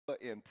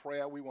in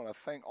prayer. We want to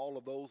thank all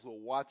of those who are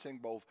watching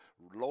both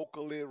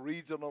locally,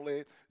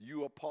 regionally.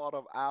 You are part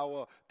of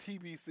our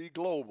TBC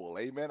Global,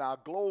 amen, our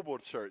global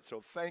church.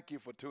 So thank you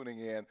for tuning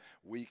in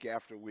week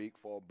after week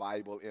for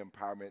Bible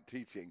empowerment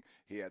teaching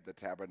here at the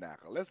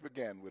Tabernacle. Let's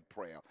begin with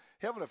prayer.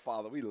 Heavenly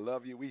Father, we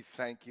love you. We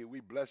thank you. We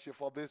bless you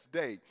for this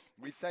day.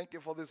 We thank you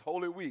for this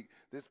Holy Week,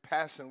 this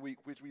Passion Week,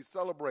 which we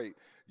celebrate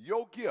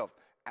your gift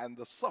and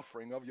the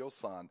suffering of your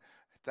Son.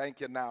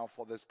 Thank you now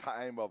for this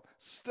time of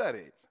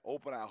study.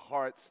 Open our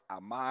hearts,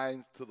 our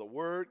minds to the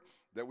Word,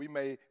 that we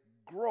may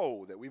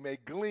grow, that we may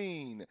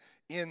glean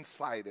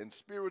insight and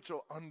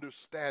spiritual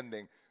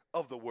understanding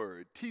of the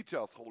Word. Teach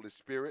us, Holy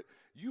Spirit.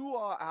 You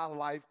are our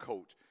life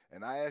coach,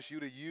 and I ask you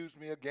to use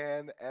me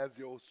again as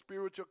your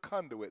spiritual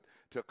conduit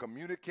to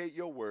communicate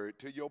your Word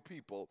to your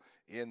people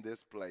in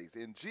this place.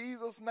 In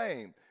Jesus'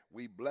 name,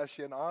 we bless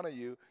you and honor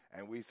you,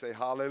 and we say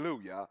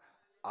hallelujah,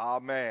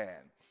 amen.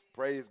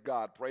 Praise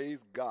God.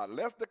 Praise God.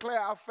 Let's declare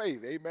our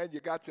faith. Amen.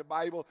 You got your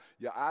Bible,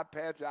 your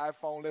iPad, your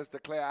iPhone. Let's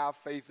declare our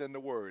faith in the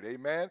Word.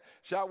 Amen.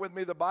 Shout with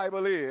me. The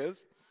Bible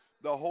is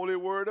the Holy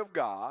Word of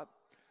God.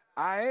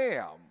 I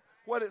am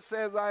what it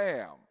says I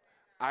am.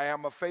 I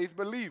am a faith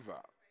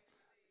believer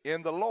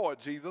in the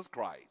Lord Jesus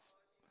Christ.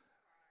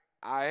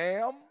 I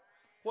am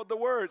what the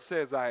Word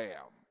says I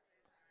am.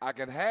 I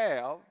can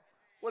have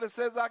what it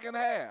says I can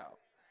have.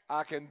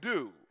 I can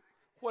do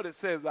what it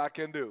says I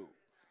can do.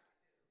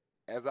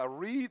 As I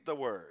read the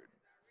Word,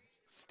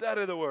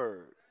 study the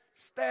Word,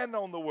 stand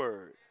on the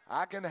Word,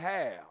 I can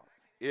have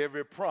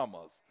every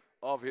promise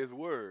of His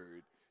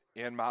Word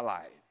in my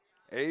life.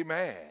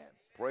 Amen.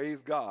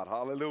 Praise God.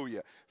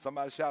 Hallelujah.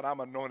 Somebody shout,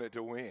 I'm anointed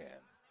to win.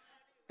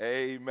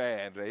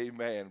 Amen.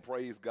 Amen.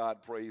 Praise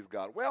God. Praise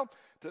God. Well,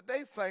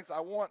 today, saints,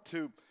 I want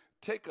to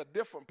take a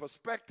different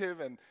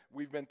perspective, and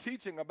we've been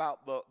teaching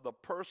about the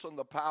person,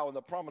 the power, and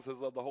the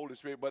promises of the Holy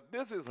Spirit, but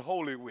this is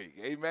Holy Week,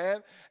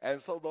 amen?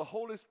 And so the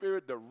Holy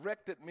Spirit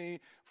directed me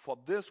for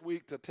this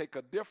week to take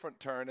a different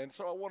turn, and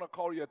so I want to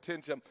call your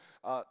attention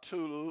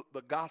to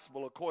the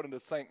gospel according to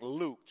St.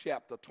 Luke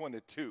chapter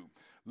 22.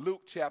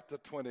 Luke chapter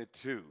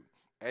 22.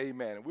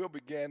 Amen. We'll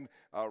begin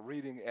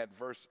reading at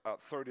verse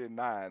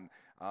 39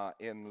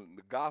 in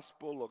the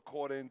gospel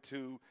according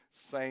to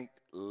St.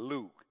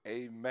 Luke.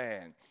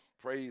 Amen.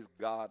 Praise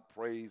God,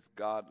 praise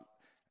God,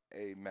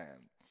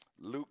 amen.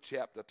 Luke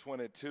chapter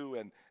 22,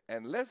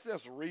 and let's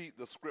just read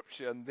the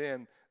scripture, and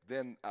then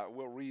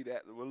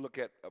we'll look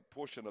at a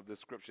portion of the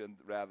scripture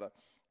rather,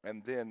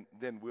 and then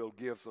we'll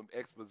give some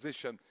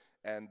exposition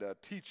and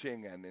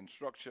teaching and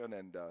instruction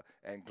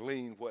and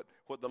glean what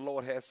the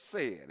Lord has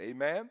said,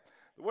 amen.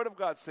 The Word of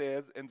God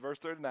says in verse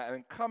 39,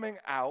 and coming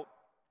out,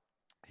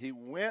 he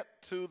went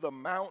to the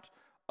Mount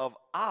of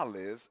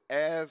Olives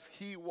as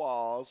he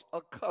was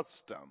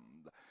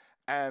accustomed.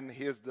 And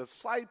his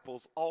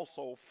disciples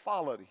also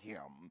followed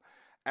him.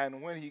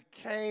 And when he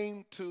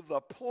came to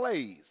the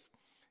place,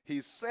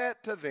 he said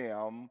to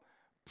them,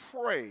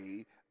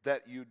 pray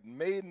that you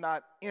may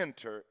not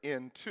enter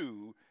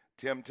into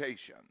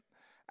temptation.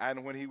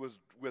 And when he was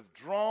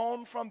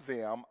withdrawn from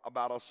them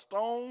about a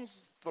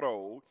stone's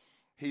throw,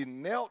 he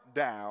knelt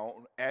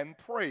down and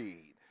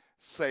prayed,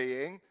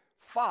 saying,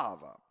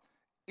 Father,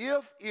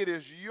 if it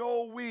is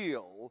your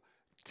will,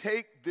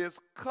 take this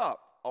cup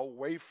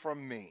away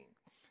from me.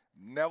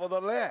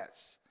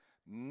 Nevertheless,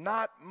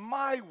 not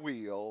my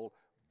will,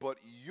 but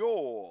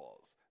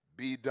yours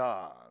be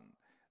done.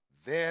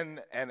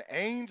 Then an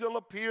angel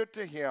appeared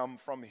to him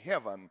from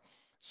heaven,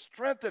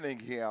 strengthening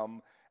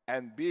him,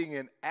 and being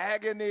in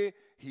agony,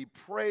 he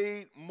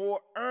prayed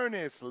more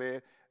earnestly.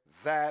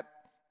 Then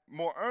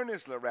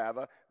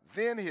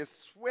his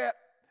sweat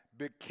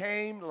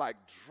became like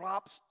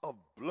drops of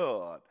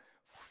blood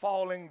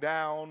falling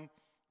down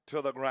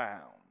to the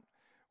ground.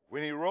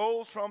 When he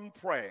rose from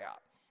prayer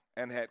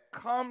and had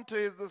come to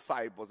his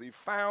disciples, he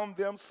found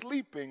them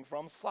sleeping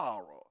from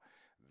sorrow.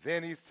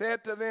 Then he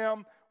said to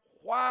them,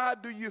 why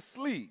do you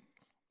sleep?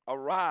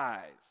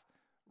 Arise,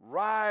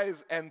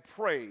 rise and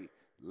pray,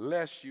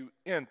 lest you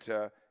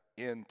enter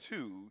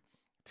into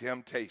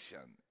temptation.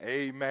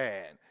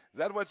 Amen. Is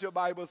that what your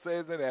Bible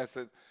says in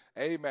essence?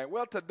 Amen.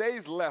 Well,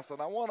 today's lesson,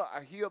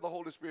 I hear the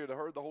Holy Spirit, I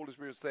heard the Holy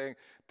Spirit saying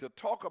to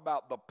talk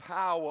about the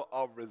power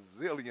of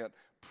resilient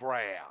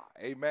prayer.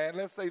 Amen.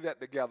 Let's say that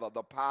together.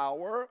 The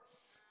power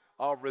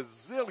of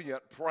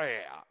resilient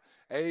prayer.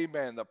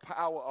 Amen. The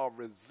power of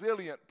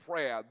resilient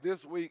prayer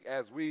this week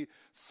as we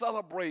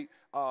celebrate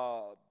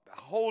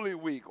Holy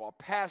Week or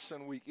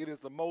Passion Week. It is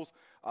the most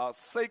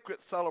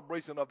sacred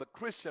celebration of the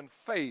Christian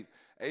faith.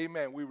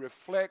 Amen. We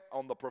reflect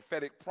on the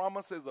prophetic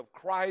promises of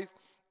Christ.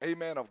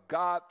 Amen, of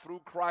God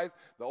through Christ.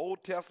 The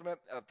Old Testament,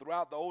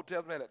 throughout the Old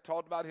Testament, it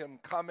talked about him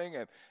coming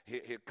and he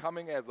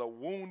coming as a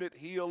wounded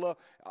healer.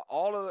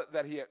 All of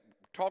that he had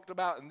talked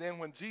about. And then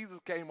when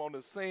Jesus came on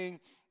the scene,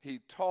 he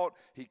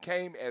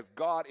came as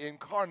God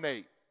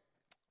Incarnate,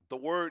 the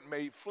Word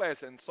made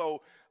flesh. And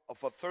so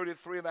for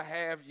 33 and a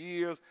half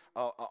years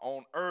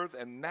on earth,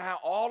 and now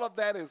all of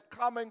that is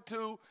coming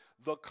to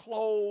the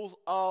close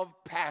of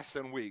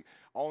Passion Week.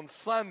 On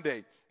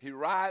Sunday, he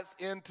rides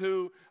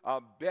into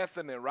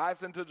Bethany,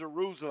 rides into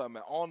Jerusalem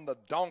on the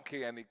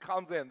donkey, and he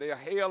comes in. They're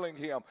hailing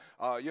him,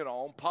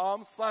 on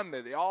Palm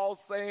Sunday. They're all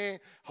saying,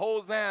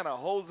 Hosanna,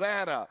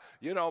 Hosanna.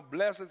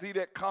 Blessed is he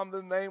that comes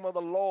in the name of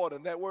the Lord.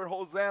 And that word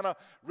Hosanna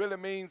really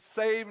means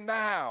save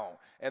now.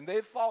 And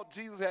they thought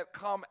Jesus had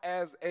come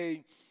as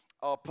a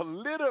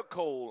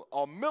political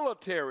or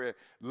military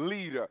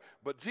leader,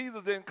 but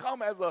Jesus didn't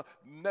come as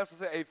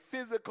necessarily a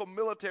physical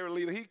military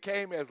leader. He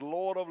came as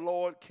Lord of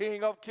Lords,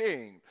 King of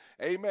Kings.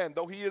 Amen.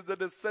 Though he is the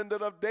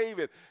descendant of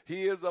David,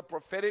 he is a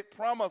prophetic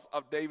promise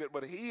of David,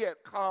 but he had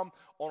come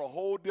on a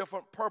whole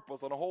different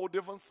purpose, on a whole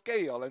different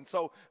scale, and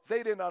so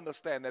they didn't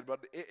understand that.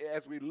 But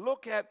as we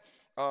look at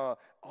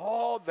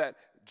all that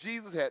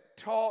Jesus had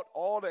taught,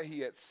 all that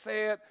he had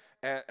said,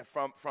 and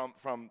from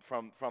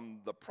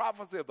the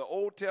prophecy of the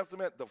Old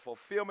Testament, the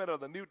fulfillment of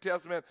the New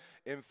Testament.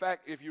 In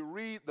fact, if you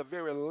read the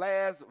very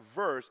last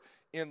verse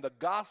in the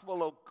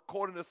Gospel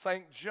according to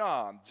St.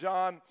 John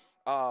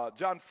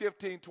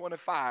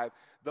 15:25,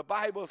 the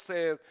Bible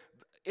says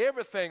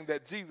everything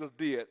that Jesus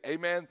did,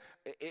 amen,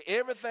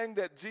 everything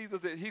that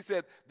Jesus did, he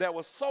said there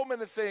were so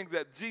many things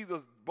that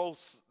Jesus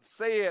both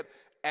said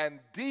and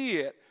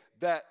did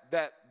that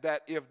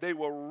if they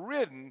were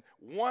written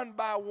one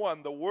by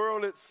one, the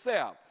world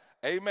itself,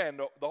 amen,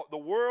 the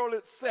world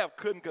itself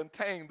couldn't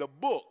contain the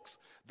books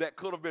that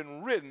could have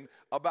been written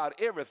about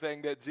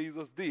everything that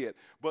Jesus did.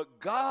 But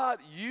God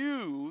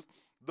used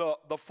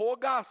the four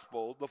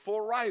Gospels, the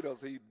four writers,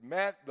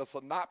 the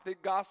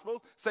Synoptic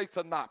Gospels, say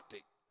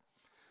Synoptic.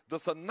 The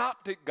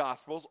Synoptic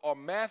Gospels are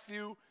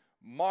Matthew,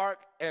 Mark,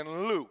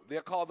 and Luke.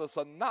 They're called the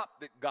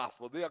Synoptic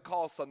Gospels. They are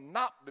called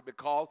synoptic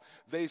because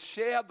they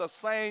share the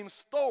same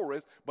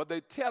stories, but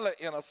they tell it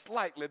in a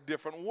slightly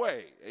different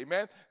way.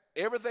 Amen?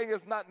 Everything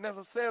is not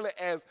necessarily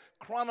as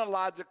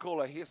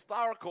chronological or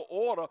historical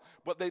order,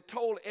 but they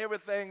told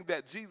everything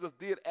that Jesus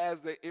did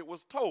as it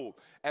was told.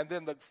 And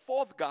then the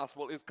fourth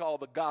gospel is called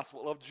the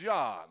Gospel of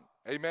John.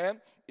 Amen?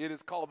 It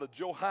is called the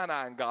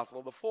Johannine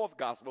Gospel, the fourth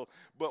gospel.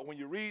 But when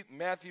you read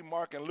Matthew,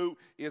 Mark, and Luke,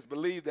 it's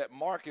believed that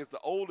Mark is the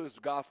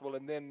oldest gospel,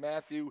 and then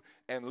Matthew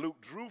and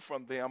Luke drew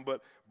from them.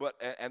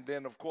 And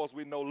then, of course,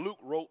 we know Luke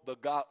wrote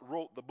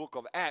the book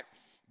of Acts.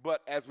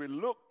 But as we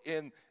look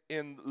in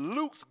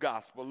Luke's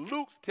gospel,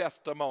 Luke's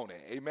testimony,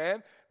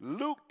 amen,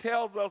 Luke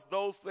tells us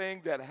those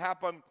things that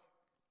happened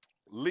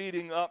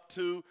leading up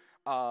to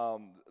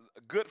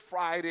Good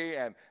Friday,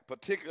 and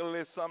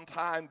particularly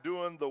sometime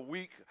during the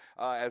week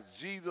as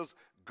Jesus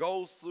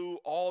goes through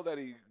all that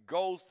he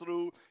goes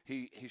through.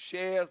 He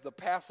shares the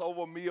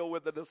Passover meal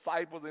with the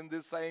disciples in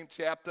this same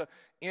chapter,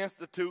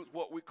 institutes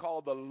what we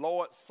call the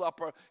Lord's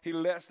Supper. He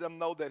lets them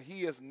know that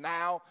he is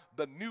now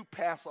the new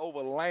Passover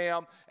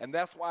lamb, and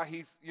that's why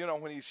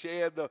when he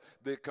shared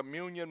the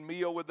communion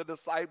meal with the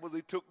disciples,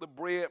 he took the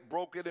bread,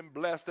 broke it, and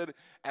blessed it,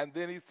 and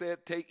then he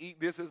said, "Take, eat,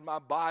 this is my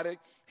body."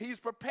 He's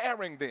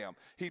preparing them.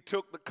 He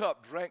took the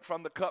cup, drank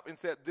from the cup, and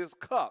said, "This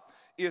cup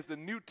is the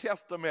New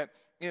Testament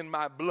in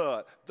my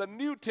blood." The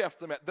New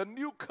Testament, the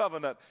new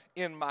covenant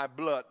in my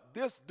blood.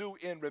 This do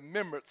in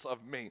remembrance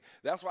of me.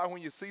 That's why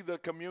when you see the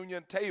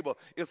communion table,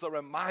 it's a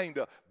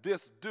reminder,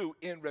 this do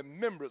in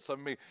remembrance of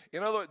me.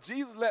 In other words,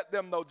 Jesus let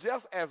them know,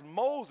 just as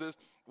Moses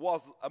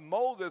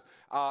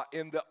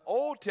in the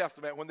Old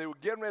Testament, when they were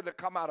getting ready to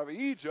come out of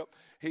Egypt,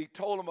 he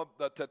told them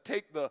to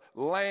take the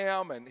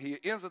lamb, and he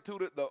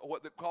instituted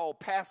what they call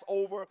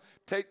Passover.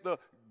 Take the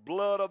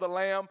blood of the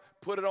lamb,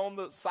 put it on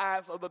the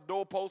sides of the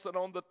doorpost and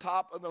on the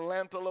top of the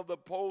lintel of the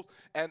post,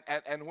 and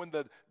when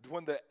the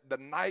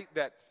night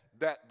that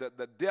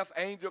the death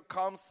angel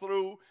comes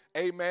through,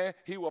 amen,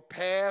 he will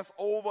pass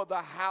over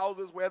the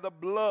houses where the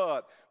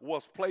blood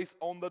was placed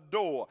on the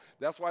door.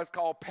 That's why it's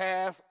called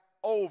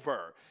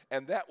Passover.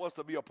 And that was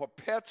to be a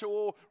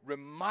perpetual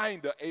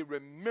reminder, a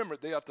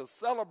remembrance. They are to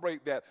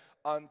celebrate that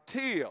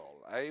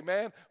until,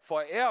 amen,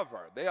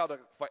 forever. They are to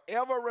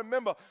forever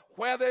remember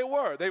where they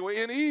were. They were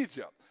in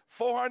Egypt,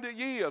 400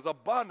 years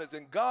of bondage,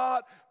 and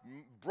God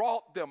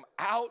brought them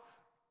out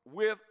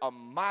with a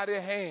mighty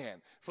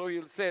hand. So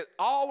he said,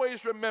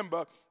 always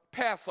remember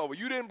Passover.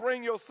 You didn't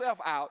bring yourself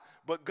out,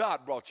 but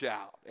God brought you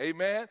out.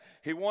 Amen?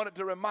 He wanted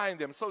to remind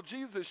them. So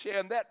Jesus is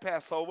sharing that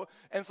Passover,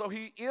 and so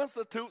he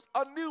institutes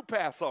a new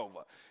Passover.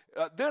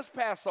 This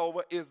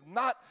Passover is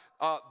not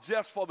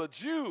just for the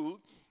Jews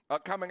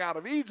coming out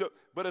of Egypt,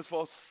 but it's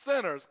for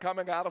sinners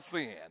coming out of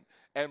sin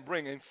and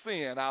bringing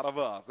sin out of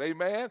us.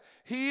 Amen?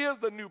 He is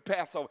the new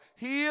Passover.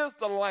 He is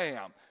the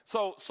lamb.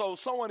 So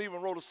someone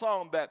even wrote a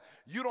song that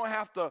you don't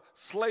have to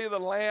slay the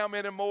lamb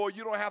anymore.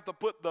 You don't have to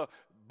put the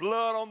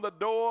blood on the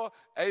door.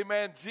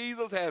 Amen.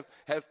 Jesus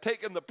has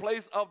taken the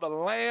place of the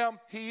lamb.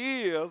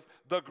 He is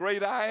the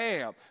great I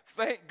am.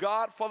 Thank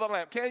God for the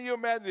lamb. Can you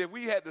imagine if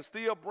we had to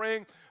still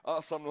bring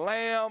some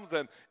lambs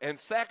and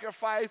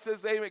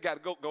sacrifices? Amen.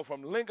 Got to go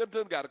from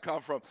Lincolnton, got to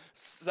come from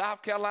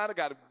South Carolina,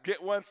 got to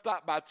get one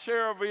stop by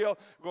Cherryville.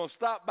 We're going to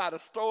stop by the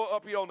store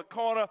up here on the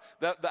corner.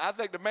 I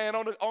think the man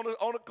on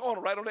the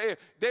corner, right on the edge,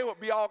 there would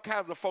be all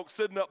kinds of folks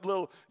sitting up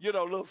little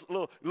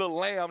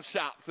lamb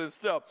shops and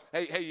stuff.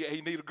 Hey,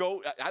 you need to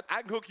go?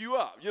 I can hook you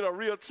up,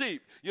 real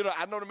cheap.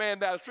 I know the man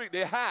down the street,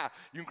 they're high.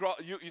 You can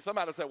cross,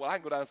 somebody say, well, I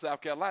can go down to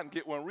South Carolina and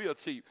get one real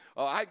cheap.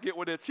 I can get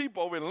one that's cheap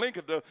over in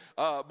Lincoln.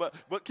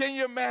 But can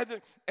you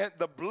imagine and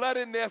the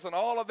bloodiness and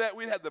all of that?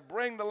 We'd have to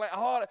bring the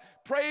lamb.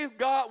 Praise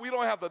God, we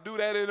don't have to do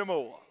that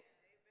anymore.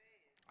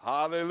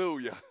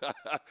 Hallelujah.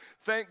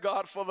 Thank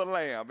God for the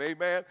lamb.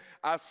 Amen.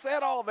 I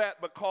said all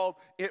that because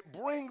it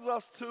brings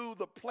us to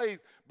the place,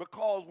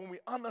 because when we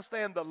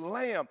understand the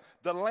lamb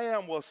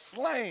was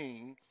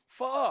slain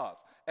for us.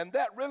 And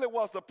that really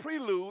was the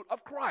prelude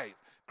of Christ.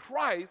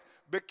 Christ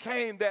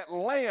became that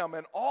lamb,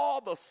 and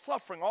all the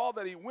suffering, all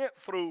that he went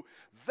through,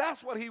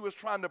 that's what he was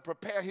trying to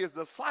prepare his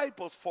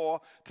disciples for,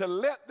 to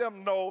let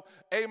them know,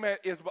 amen,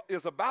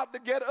 it's about to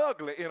get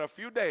ugly in a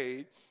few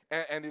days.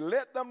 And he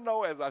let them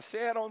know, as I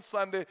shared on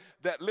Sunday,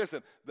 that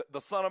listen,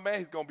 the Son of Man,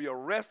 he's going to be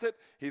arrested.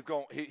 He's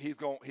going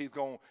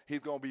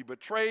to be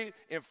betrayed.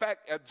 In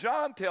fact,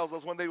 John tells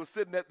us when they were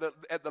sitting at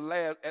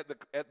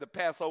the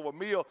Passover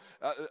meal,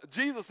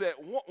 Jesus said,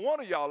 one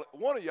of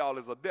y'all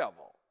is a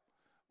devil.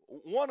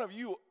 One of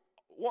you,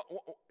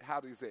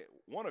 how do you say it?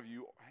 One of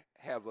you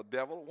has a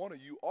devil. One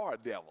of you are a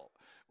devil.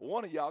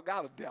 One of y'all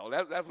got a devil.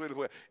 That's what it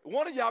was.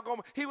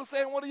 He was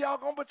saying, one of y'all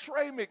going to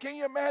betray me. Can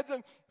you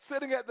imagine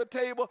sitting at the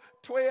table,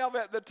 12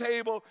 at the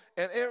table,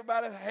 and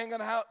everybody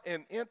hanging out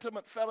in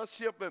intimate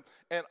fellowship,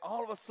 and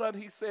all of a sudden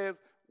he says,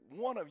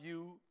 one of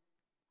you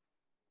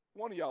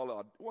is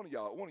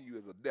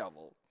a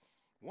devil.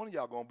 One of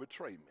y'all going to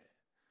betray me.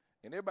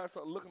 And everybody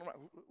started looking around.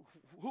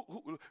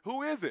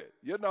 Who is it?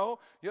 Even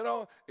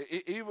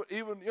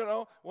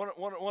one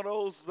of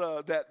those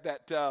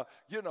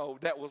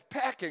that was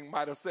packing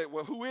might have said,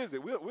 well, who is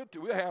it? We'll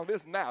handle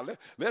this now.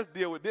 Let's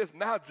deal with this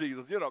now,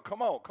 Jesus.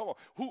 Come on.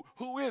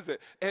 Who is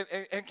it?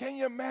 And can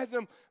you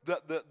imagine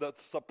the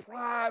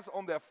surprise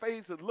on their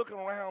faces, looking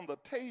around the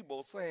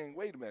table, saying,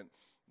 wait a minute,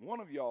 one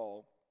of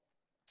you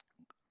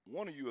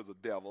is a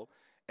devil.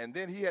 And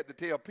then he had to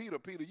tell Peter,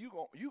 you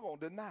gonna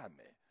deny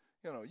me.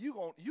 You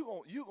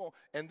going,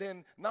 and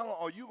then not only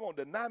are you going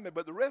to deny me,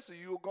 but the rest of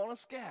you are going to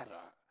scatter.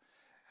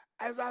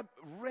 As I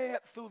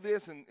read through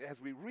this, and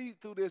as we read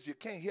through this, you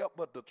can't help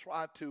but to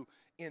try to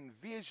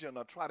envision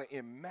or try to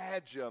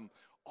imagine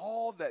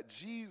all that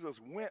Jesus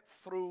went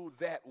through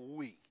that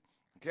week.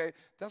 Okay,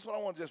 that's what I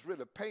want to just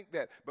really paint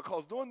that,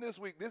 because during this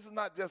week, this is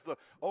not just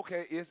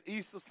it's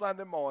Easter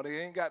Sunday morning. It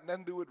ain't got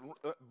nothing to do with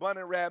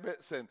bunny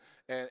rabbits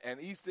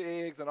and Easter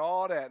eggs and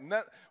all that.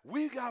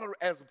 We got to,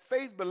 as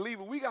faith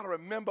believers, we got to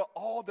remember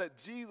all that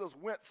Jesus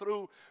went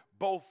through,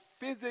 both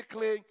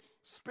physically,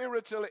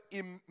 spiritually,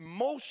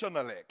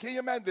 emotionally. Can you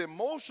imagine the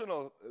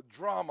emotional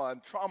drama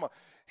and trauma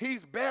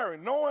he's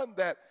bearing, knowing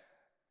that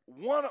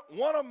one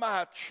of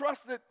my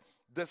trusted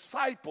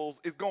disciples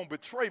is going to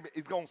betray me.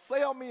 He's going to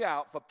sell me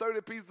out for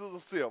 30 pieces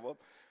of silver.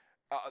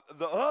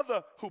 The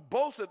other who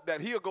boasted that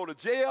he'll go to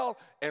jail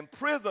and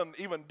prison,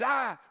 even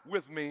die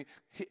with me,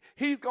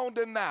 he's going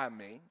to deny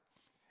me.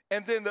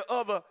 And then the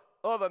other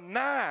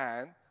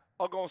 9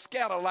 are going to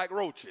scatter like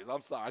roaches.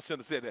 I'm sorry, I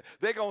shouldn't have said that.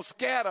 They're going to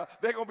scatter.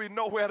 They're going to be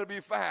nowhere to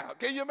be found.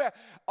 Can you imagine?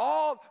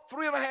 All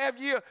 3.5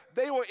 years,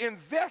 they were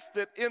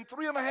invested in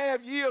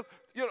 3.5 years.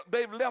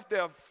 They've left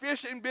their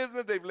fishing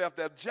business, they've left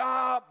their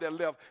job, they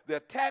left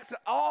their taxes,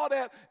 all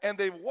that, and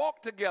they've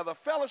walked together,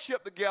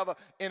 fellowship together,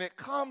 and it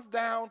comes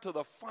down to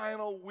the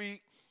final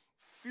week,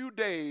 few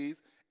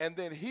days, and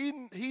then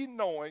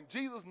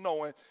Jesus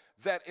knowing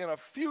that in a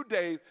few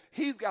days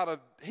he's got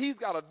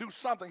to do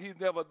something he's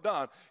never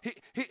done.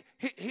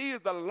 He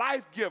is the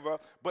life giver,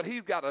 but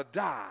he's got to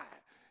die.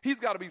 He's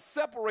got to be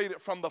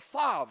separated from the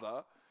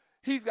Father.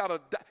 He's got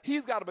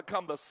to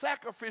become the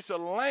sacrificial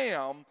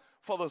lamb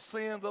for the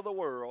sins of the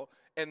world,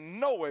 and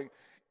knowing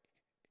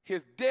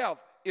his death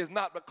is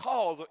not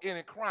because of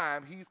any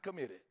crime he's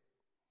committed.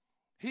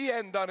 He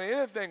hadn't done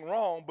anything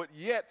wrong, but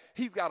yet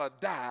he's got to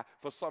die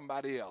for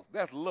somebody else.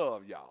 That's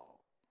love, y'all.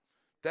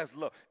 That's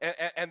love.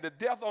 And the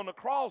death on the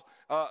cross,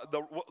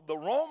 the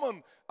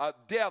Roman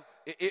death,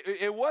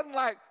 it wasn't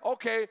like,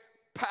 okay,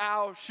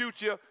 pow,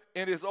 shoot you,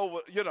 and it's over,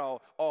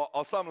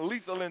 or some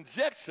lethal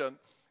injection.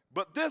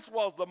 But this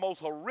was the most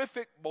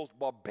horrific, most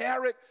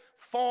barbaric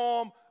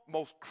form,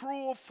 most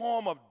cruel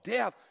form of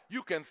death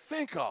you can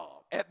think of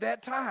at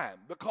that time.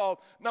 Because,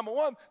 number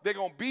one, they're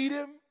going to beat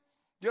him.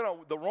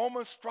 The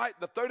Roman strike,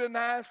 the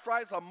 39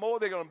 strikes or more,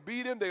 they're going to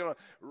beat him. They're going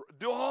to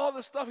do all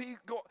the stuff.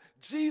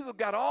 Jesus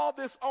got all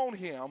this on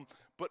him,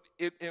 but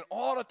in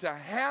order to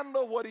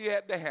handle what he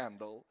had to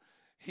handle,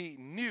 he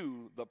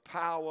knew the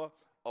power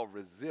of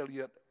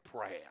resilient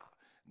prayer.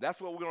 That's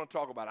what we're going to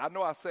talk about. I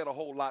know I said a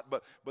whole lot,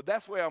 but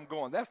that's where I'm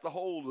going. That's the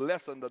whole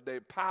lesson today,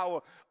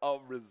 power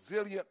of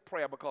resilient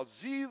prayer, because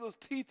Jesus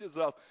teaches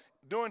us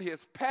during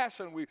his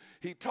passion.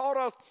 He taught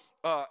us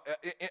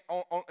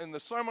in the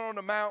Sermon on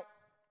the Mount.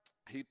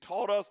 He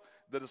taught us,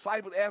 the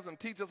disciples asked him,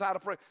 teach us how to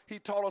pray. He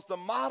taught us the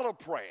model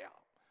prayer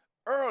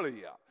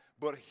earlier.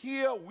 But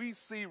here we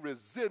see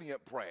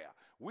resilient prayer.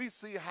 We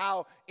see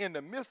how in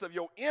the midst of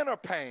your inner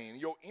pain,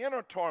 your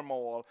inner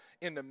turmoil,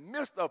 in the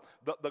midst of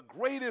the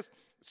greatest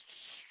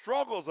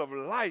struggles of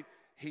life,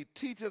 he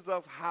teaches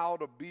us how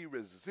to be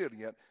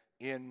resilient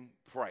in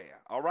prayer.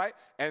 All right?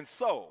 And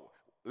so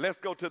let's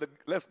go to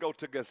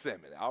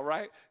Gethsemane. All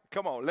right?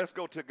 Come on, let's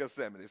go to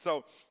Gethsemane.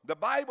 So the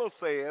Bible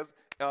says,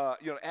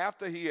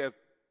 after he has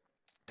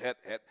had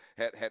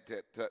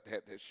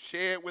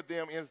shared with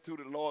them,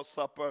 instituted the Lord's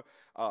Supper,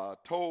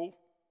 told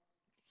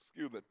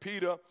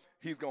Peter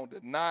he's going to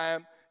deny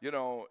him.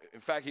 In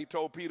fact, he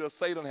told Peter,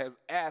 Satan has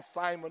asked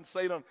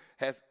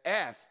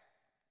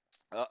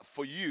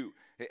for you,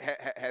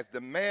 has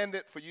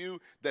demanded for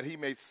you that he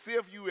may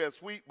sift you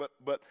as wheat,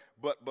 but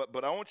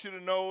I want you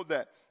to know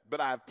that, but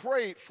I've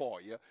prayed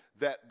for you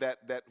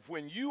that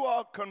when you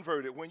are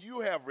converted, when you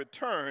have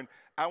returned,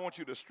 I want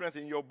you to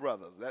strengthen your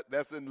brothers.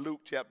 That's in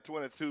Luke chapter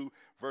 22,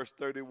 verse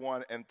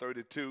 31 and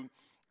 32.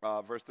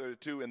 Verse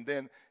 32, and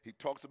then he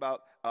talks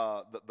about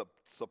the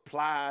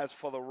supplies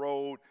for the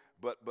road,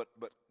 but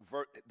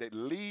they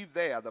leave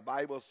there. The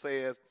Bible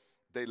says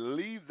they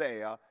leave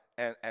there,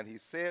 and he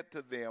said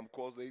to them, of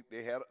course,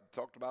 they had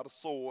talked about a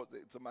sword.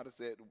 Somebody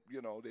said,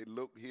 they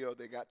looked here,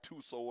 they got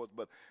two swords,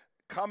 but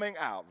coming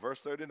out, verse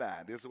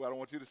 39, this is what I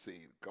want you to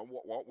see. Come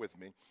walk with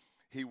me.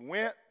 He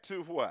went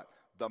to what?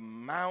 The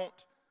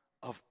Mount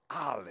of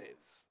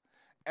Olives.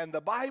 And the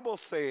Bible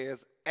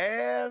says,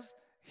 as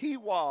he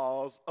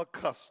was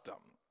accustomed,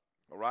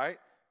 all right?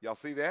 Y'all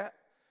see that?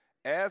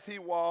 As he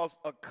was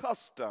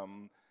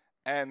accustomed,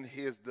 and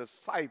his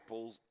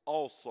disciples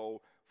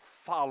also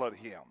followed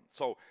him.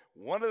 So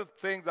one of the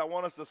things I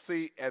want us to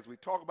see as we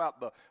talk about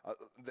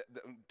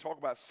talk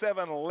about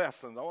 7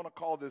 lessons, I want to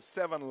call this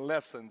 7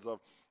 lessons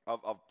of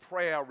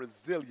prayer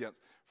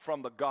resilience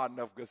from the Garden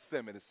of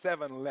Gethsemane.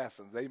 7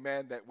 lessons,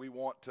 amen, that we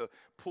want to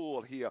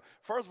pull here.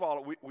 First of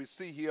all, we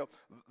see here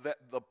that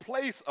the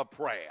place of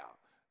prayer.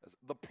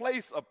 The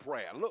place of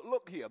prayer.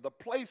 Look here, the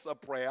place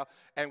of prayer,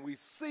 and we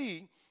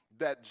see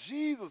that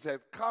Jesus has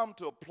come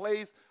to a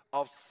place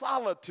of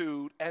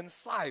solitude and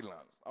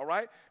silence, all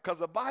right? Because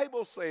the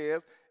Bible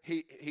says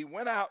he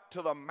went out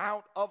to the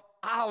Mount of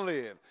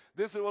Olives.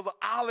 This was an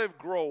olive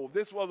grove.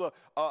 This was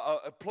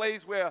a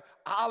place where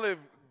olive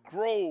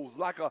groves,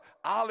 like an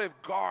olive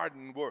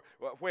garden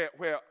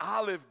where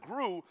olive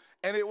grew,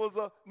 and it was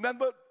nothing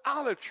but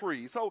olive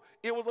trees. So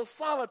it was a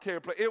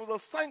solitary place. It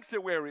was a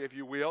sanctuary, if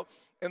you will.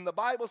 And the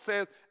Bible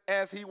says,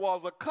 as he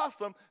was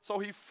accustomed, so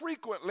he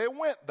frequently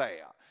went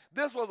there.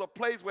 This was a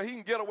place where he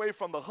can get away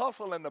from the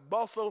hustle and the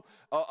bustle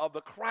of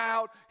the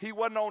crowd. He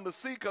wasn't on the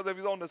sea, because if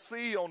he's on the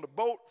sea, on the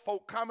boat,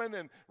 folk coming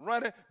and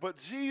running. But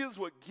Jesus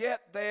would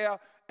get there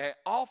and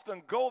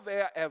often go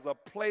there as a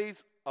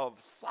place of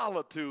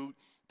solitude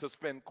to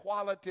spend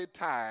quality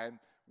time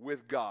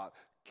with God.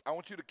 I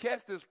want you to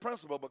catch this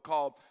principle,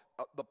 because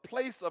the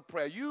place of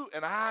prayer, you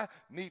and I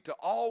need to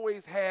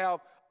always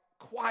have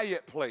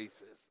quiet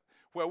places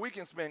where we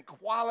can spend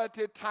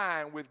quality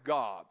time with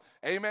God.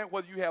 Amen.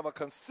 Whether you have a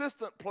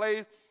consistent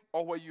place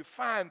or where you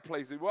find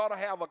places, we ought to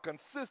have a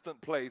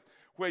consistent place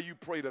where you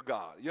pray to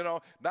God.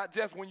 Not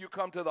just when you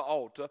come to the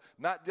altar,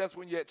 not just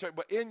when you're at church,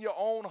 but in your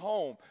own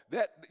home.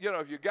 That,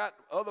 if you got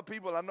other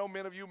people, I know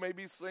many of you may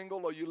be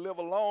single or you live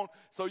alone,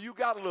 so you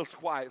got a little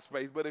quiet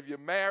space. But if you're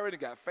married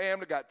and got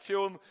family, got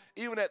children,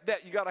 even at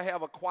that, you got to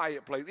have a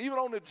quiet place. Even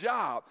on the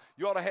job,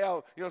 you ought to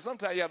have,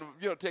 sometimes you have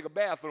to, take a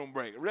bathroom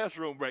break, a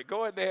restroom break.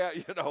 Go in there,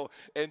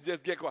 and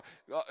just get quiet.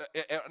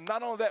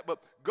 Not only that, but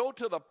go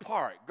to the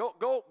park.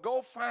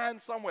 Go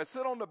find somewhere.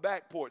 Sit on the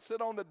back porch.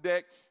 Sit on the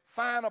deck.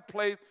 Find a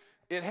place.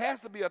 It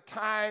has to be a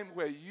time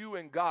where you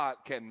and God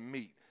can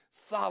meet.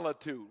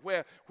 Solitude,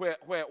 where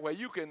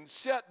you can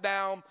shut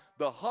down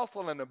the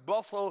hustle and the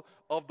bustle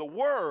of the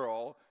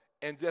world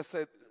and just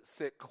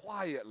sit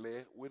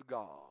quietly with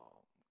God,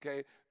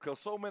 okay? Because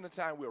so many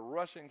times we're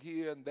rushing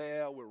here and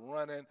there, we're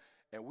running,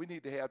 and we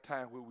need to have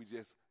time where we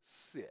just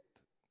sit,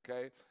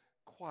 okay,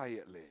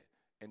 quietly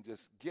and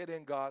just get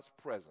in God's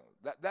presence.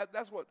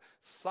 That's what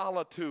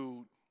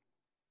solitude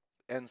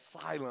and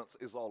silence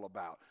is all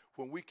about,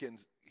 when we can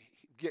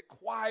get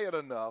quiet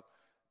enough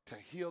to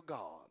hear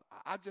God.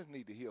 I just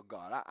need to hear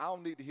God. I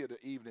don't need to hear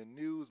the evening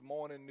news,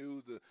 morning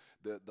news,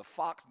 the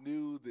Fox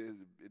News, the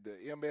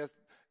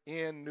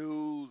MSN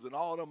news, and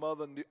all them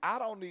other news. I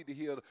don't need to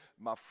hear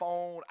my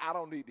phone. I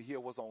don't need to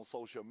hear what's on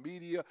social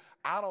media.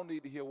 I don't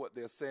need to hear what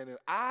they're saying.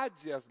 I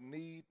just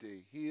need to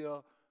hear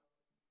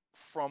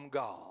from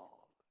God.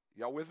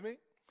 Y'all with me?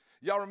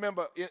 Y'all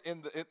remember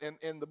in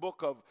the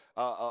book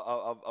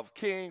of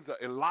Kings,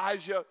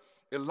 Elijah,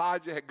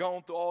 Elijah had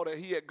gone through all that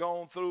he had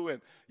gone through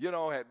and,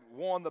 had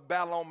won the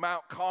battle on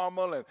Mount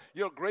Carmel and,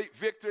 great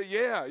victory.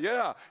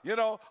 Yeah.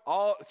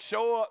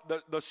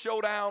 The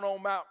showdown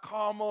on Mount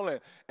Carmel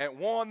and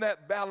won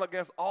that battle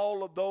against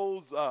all of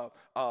those,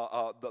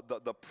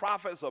 the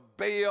prophets of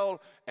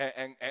Baal.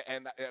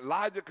 And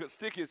Elijah could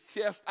stick his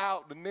chest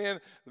out, and then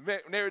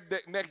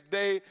the next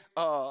day,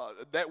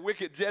 that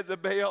wicked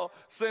Jezebel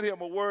sent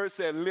him a word,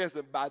 said,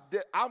 listen,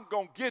 I'm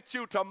going to get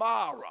you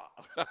tomorrow.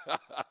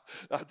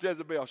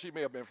 Jezebel, she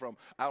may have been from,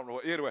 I don't know.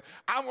 Anyway,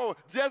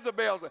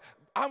 Jezebel said,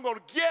 I'm going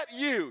to get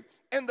you.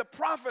 And the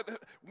prophet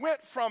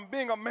went from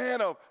being a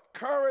man of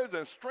courage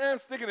and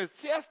strength, sticking his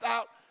chest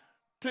out,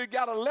 to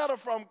got a letter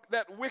from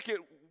that wicked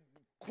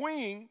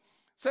queen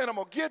saying, I'm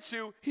going to get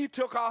you. He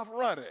took off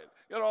running.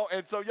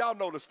 And so y'all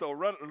know the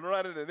story,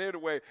 running, and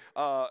anyway,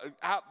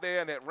 out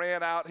there, and it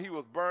ran out. He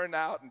was burned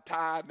out and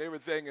tired and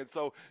everything. And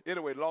so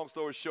anyway, long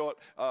story short,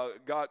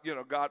 God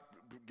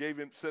gave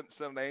him, sent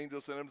an angel,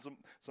 sent him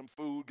some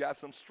food, got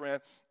some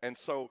strength. And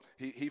so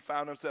he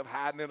found himself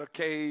hiding in a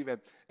cave.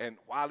 And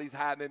while he's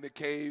hiding in the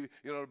cave,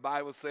 the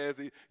Bible says,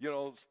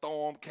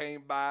 storm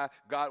came by.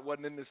 God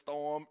wasn't in the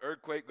storm.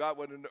 Earthquake, God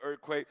wasn't in the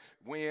earthquake.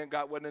 Wind,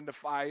 God wasn't in the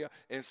fire.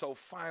 And so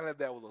finally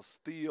there was a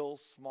still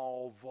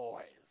small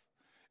voice.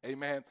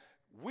 Amen.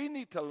 We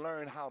need to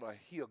learn how to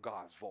hear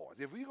God's voice.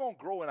 If we're going to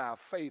grow in our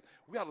faith,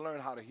 we got to learn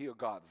how to hear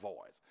God's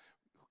voice.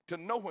 To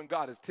know when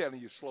God is telling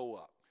you slow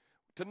up.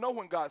 To know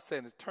when God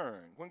said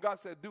turn. When God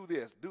said do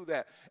this, do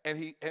that. And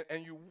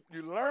you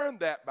learn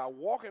that by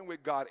walking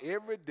with God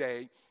every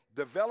day,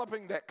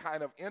 developing that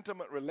kind of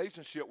intimate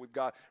relationship with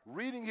God,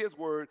 reading his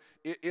word.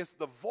 It's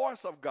the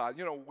voice of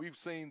God. We've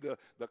seen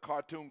the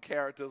cartoon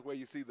characters where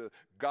you see the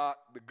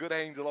good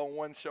angel on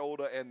one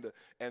shoulder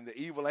and the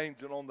evil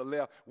angel on the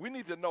left. We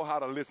need to know how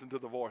to listen to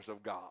the voice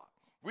of God.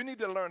 We need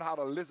to learn how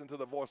to listen to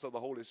the voice of the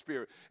Holy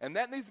Spirit. And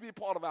that needs to be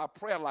part of our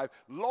prayer life.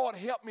 Lord,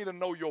 help me to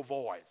know your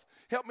voice.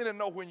 Help me to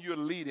know when you're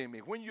leading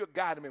me, when you're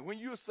guiding me, when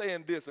you're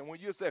saying this, and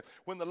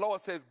when the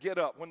Lord says get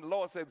up, when the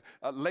Lord says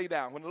lay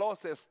down, when the Lord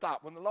says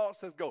stop, when the Lord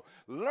says go.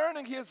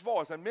 Learning his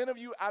voice. And many of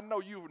you, I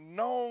know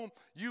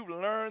you've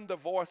learned the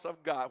voice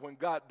of God. When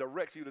God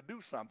directs you to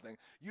do something,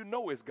 you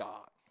know it's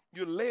God.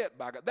 You're led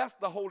by God. That's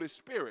the Holy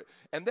Spirit.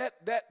 And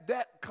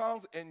that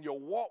comes in your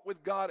walk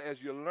with God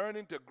as you're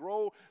learning to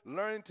grow,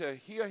 learning to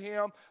hear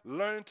him,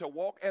 learning to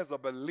walk as a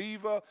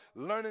believer,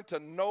 learning to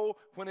know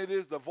when it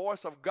is the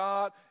voice of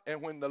God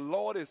and when the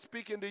Lord is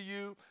speaking to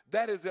you.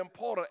 That is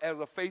important as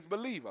a faith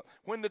believer.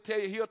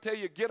 He'll tell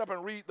you, get up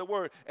and read the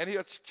word, and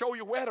he'll show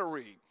you where to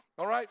read.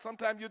 All right?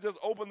 Sometimes you just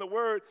open the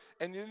word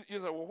and you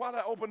say, well, why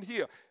did I open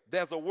here?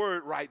 There's a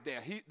word right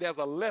there. There's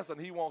a lesson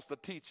he wants to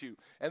teach you.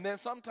 And then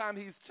sometimes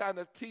he's trying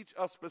to teach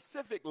a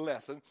specific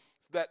lesson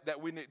that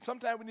we need.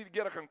 Sometimes we need to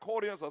get a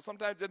concordance, or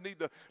sometimes just need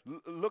to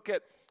look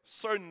at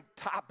certain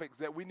topics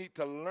that we need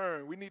to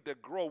learn. We need to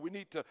grow. We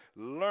need to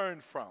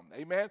learn from.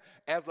 Amen?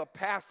 As a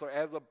pastor,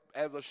 as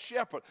a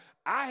shepherd,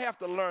 I have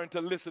to learn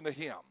to listen to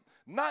him.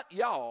 Not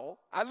y'all.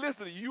 I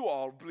listen to you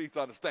all, please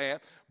understand.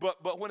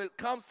 But when it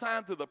comes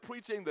time to the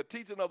preaching, the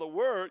teaching of the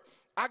word,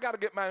 I got to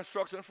get my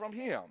instruction from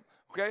him.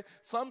 Okay?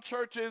 Some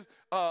churches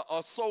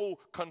are so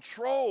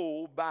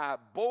controlled by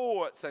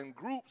boards and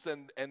groups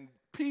and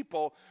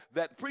people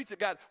that preacher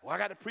I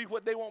got to preach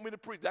what they want me to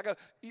preach.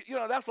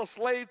 That's a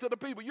slave to the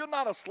people. You're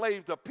not a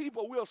slave to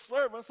people. We're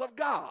servants of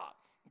God.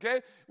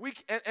 Okay?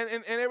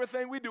 And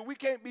everything we do, we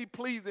can't be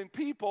pleasing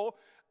people.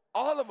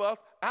 All of us,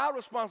 our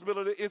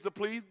responsibility is to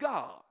please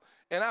God.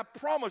 And I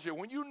promise you,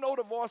 when you know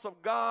the voice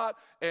of God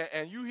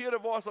and you hear the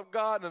voice of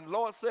God and the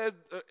Lord says,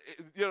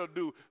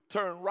 do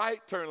turn right,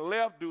 turn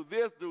left, do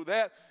this, do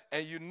that,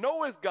 and you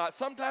know it's God.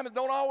 Sometimes it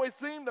don't always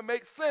seem to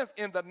make sense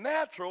in the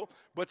natural,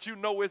 but you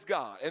know it's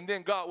God. And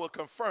then God will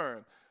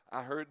confirm,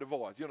 I heard the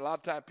voice. A lot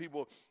of times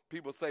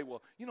people say,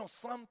 well,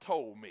 some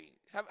told me.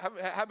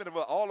 How many of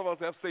us, all of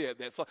us have said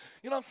that? So,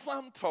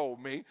 some told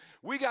me.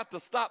 We got to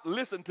stop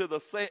listening to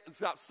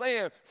stop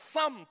saying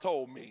some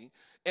told me,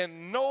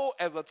 and know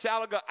as a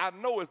child of God, I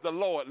know it's the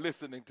Lord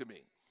listening to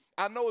me.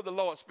 I know the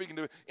Lord speaking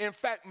to me. In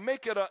fact,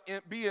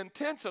 be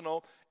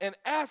intentional in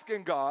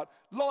asking God,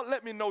 Lord,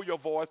 let me know your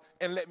voice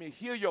and let me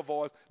hear your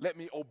voice. Let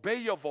me obey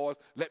your voice.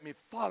 Let me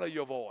follow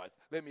your voice.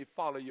 Let me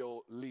follow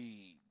your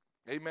lead.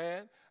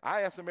 Amen.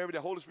 I ask him every day,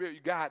 Holy Spirit,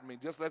 you guide me.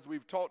 Just as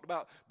we've talked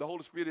about, the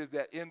Holy Spirit is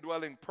that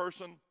indwelling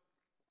person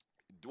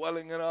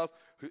dwelling in us,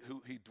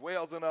 he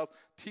dwells in us,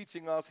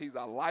 teaching us. He's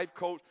our life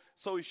coach.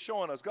 So he's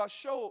showing us, God,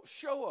 show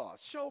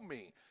us, show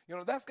me.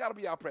 That's got to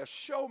be our prayer.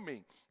 Show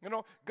me.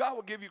 God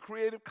will give you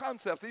creative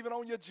concepts, even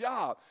on your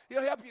job.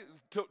 He'll help you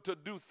to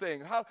do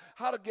things,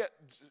 how to get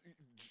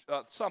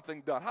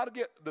something done, how to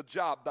get the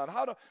job done,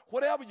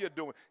 whatever you're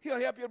doing. He'll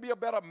help you to be a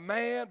better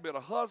man, better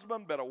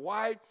husband, better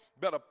wife,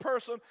 better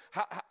person,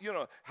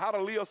 how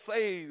to live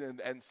saved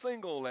and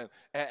single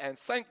and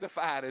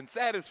sanctified and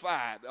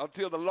satisfied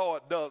until the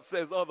Lord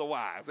says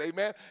otherwise.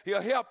 Amen.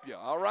 He'll help you,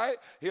 all right?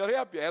 He'll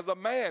help you as a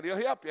man. He'll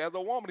help you as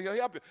a woman. He'll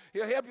help you.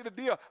 He'll help you to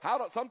deal.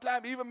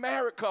 Sometimes even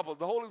married couples,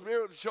 the Holy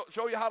Spirit will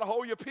show you how to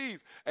hold your peace.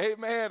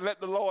 Amen. Let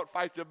the Lord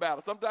fight your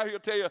battle. Sometimes he'll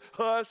tell you,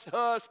 hush,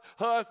 hush,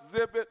 hush,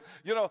 zip it.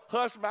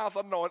 Hush mouth.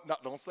 No,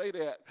 don't say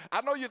that.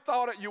 I know you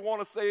thought it. You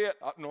want to say it.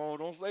 No,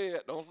 don't say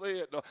it. Don't say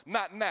it. No,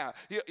 not now.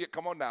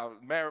 Come on now.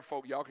 Married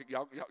folk, y'all,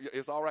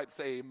 it's all right to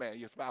say amen.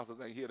 Your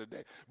spouses ain't here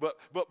today. But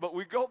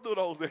we go through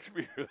those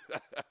experiences.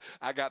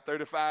 I got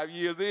 35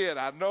 years in.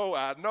 I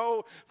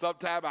know.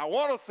 Sometimes I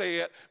want to say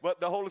it,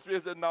 but the Holy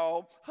Spirit said,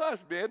 no, hush,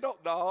 man. No.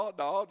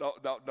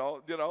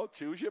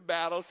 Choose your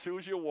battles,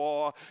 choose your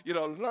war.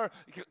 Learn.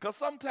 Because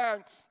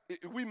sometimes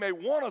we may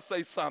want to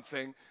say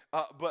something,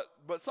 but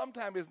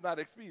sometimes it's not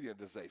expedient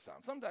to say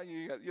something. Sometimes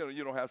you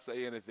don't have to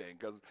say anything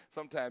because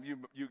sometimes you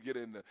get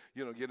in the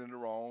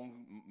wrong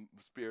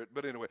spirit.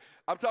 But anyway,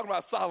 I'm talking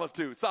about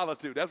solitude.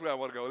 Solitude. That's where I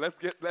want to go.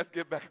 Let's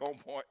get back on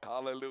point.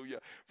 Hallelujah.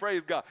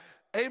 Praise God.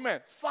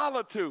 Amen.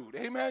 Solitude.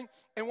 Amen.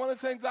 And one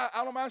of the things I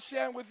don't mind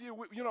sharing with you,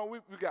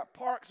 we got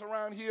parks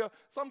around here.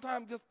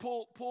 Sometimes just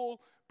pull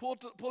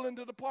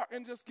into the park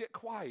and just get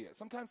quiet.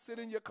 Sometimes sit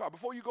in your car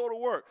before you go to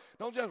work.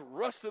 Don't just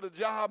rush to the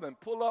job and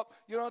pull up.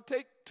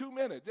 Take 2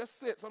 minutes. Just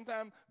sit.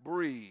 Sometimes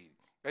breathe.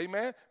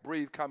 Amen.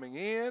 Breathe coming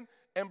in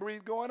and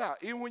breathe going out.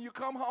 Even when you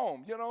come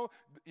home,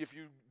 if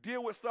you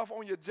deal with stuff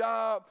on your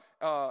job,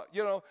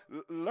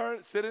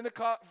 learn, sit in the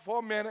car for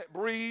a minute,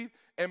 breathe,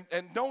 and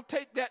don't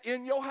take that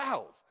in your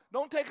house.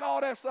 Don't take all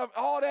that stuff,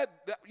 all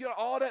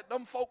that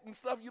them folk and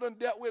stuff you done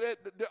dealt with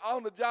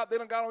on the job. They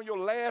done got on your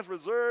last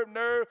reserve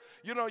nerve.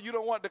 You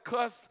don't want to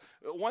cuss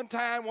one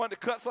time, want to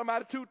cut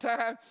somebody 2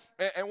 times,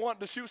 and want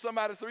to shoot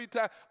somebody 3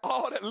 times.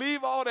 All that,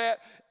 leave all that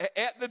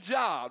at the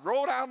job.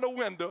 Roll down the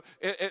window,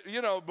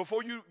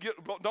 before you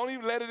don't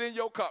even let it in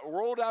your car.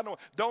 Roll down the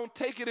window. Don't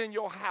take it in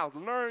your house.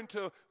 Learn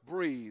to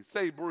breathe.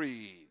 Say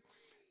breathe.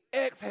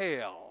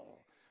 Exhale.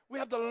 We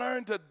have to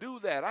learn to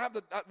do that.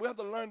 We have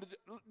to learn to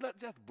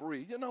just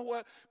breathe. You know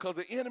what? Because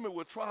the enemy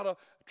will try to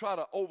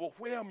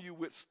overwhelm you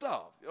with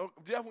stuff.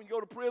 Jeff, when you go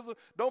to prison,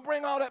 don't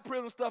bring all that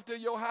prison stuff to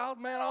your house,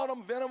 man. All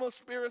them venomous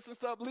spirits and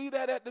stuff. Leave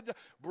that at the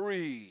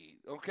breathe.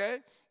 Okay?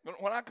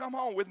 When I come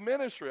home with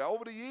ministry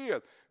over the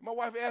years, my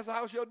wife asked,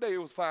 "How's your day?" It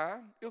was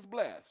fine. It was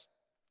blessed.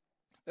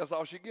 That's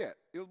all she get.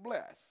 It was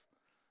blessed.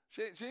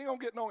 She ain't gonna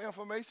get no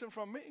information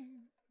from me.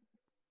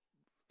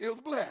 It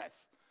was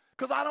blessed.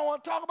 Because I don't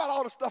want to talk about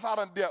all the stuff I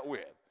done dealt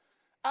with.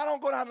 I don't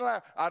go down the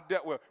line. I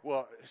dealt with,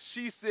 well,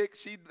 she's sick,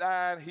 she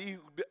died, he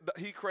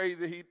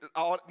crazy,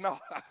 no.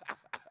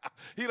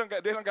 They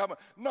done got money.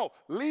 No,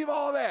 leave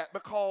all that,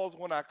 because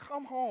when I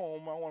come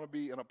home, I want to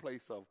be in a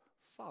place of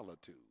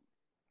solitude.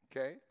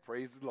 Okay?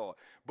 Praise the Lord.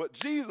 But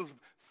Jesus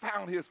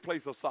found his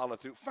place of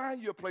solitude.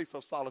 Find your place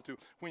of solitude.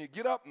 When you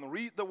get up and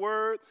read the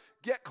word,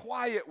 get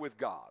quiet with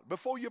God.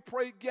 Before you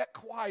pray, get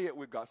quiet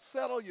with God.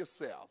 Settle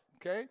yourself.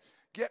 Okay?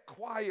 Get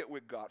quiet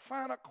with God.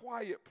 Find a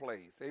quiet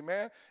place.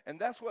 Amen? And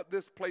that's what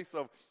this place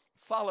of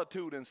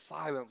solitude and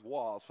silence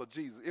was for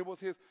Jesus. It was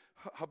his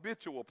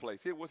habitual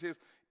place. It was his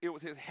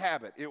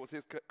habit. It was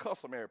his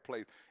customary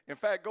place. In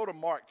fact, go to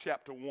Mark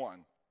chapter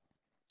 1.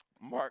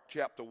 Mark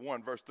chapter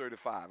 1, verse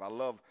 35. I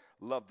love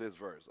this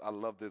verse. I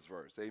love this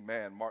verse.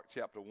 Amen. Mark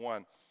chapter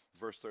 1,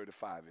 verse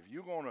 35. If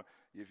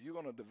you're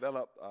gonna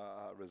develop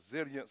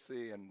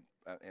resiliency and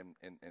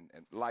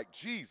like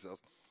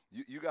Jesus,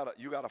 you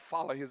gotta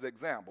follow his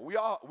example. We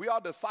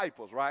are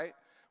disciples, right?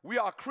 We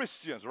are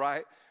Christians,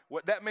 right?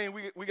 What that means,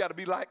 we got to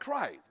be like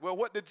Christ. Well,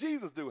 what did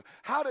Jesus do?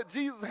 How did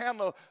Jesus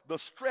handle the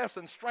stress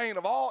and strain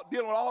of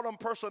dealing with all them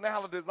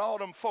personalities, all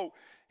them folk?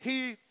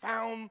 He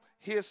found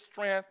his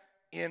strength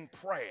in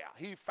prayer.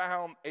 He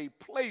found a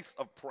place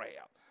of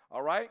prayer.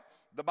 All right?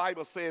 The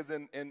Bible says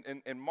in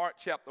Mark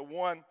chapter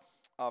 1,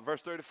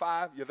 verse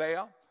 35, you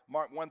there?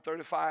 Mark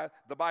 1:35,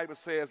 the Bible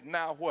says,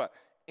 now what?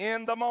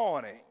 In the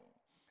morning,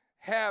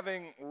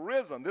 having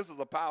risen, this is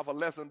a powerful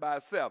lesson by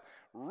itself,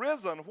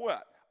 risen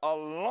what? A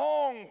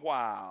long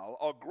while,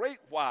 a great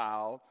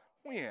while,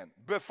 when?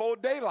 Before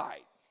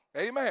daylight.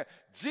 Amen.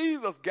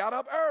 Jesus got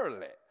up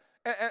early.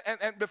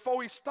 And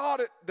before he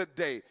started the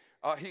day,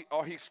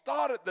 he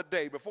started the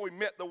day before he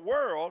met the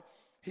world,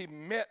 he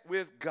met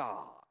with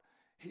God.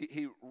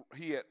 He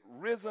had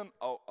risen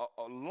a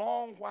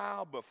long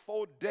while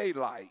before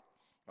daylight.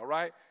 All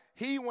right.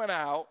 He went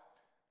out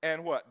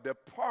and what?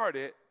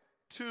 Departed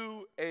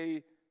to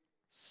a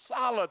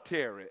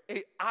solitary,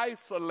 a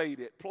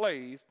isolated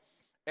place,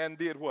 and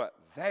did what?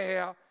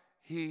 There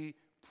he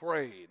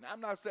prayed. Now, I'm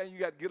not saying you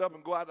got to get up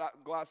and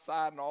go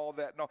outside and all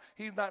that. No,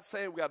 he's not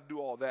saying we got to do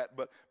all that,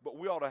 but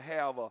we ought to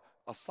have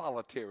a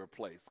solitary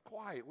place,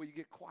 quiet, where you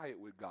get quiet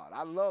with God.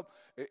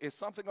 It's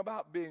something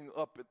about being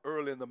up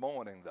early in the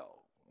morning, though.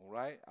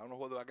 Right? I don't know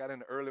whether I got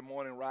into early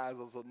morning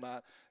risers or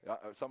not.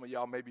 Some of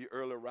y'all may be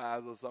early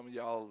risers. Some of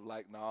y'all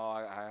like,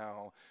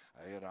 no,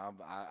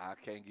 I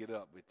can't get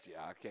up with you.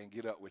 I can't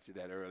get up with you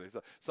that early.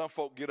 So some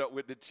folk get up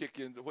with the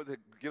chickens,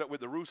 get up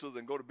with the roosters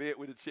and go to bed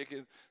with the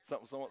chickens. Some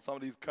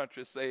of these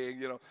countries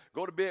saying,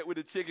 go to bed with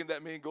the chickens.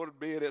 That means go to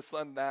bed at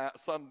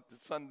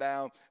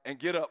sundown and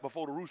get up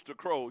before the rooster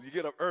crows. You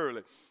get up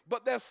early.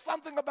 But there's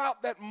something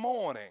about that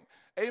morning.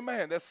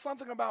 Amen. There's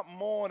something about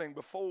morning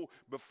before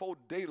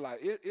daylight.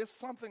 It's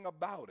something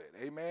about it.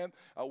 Amen.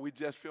 We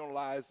just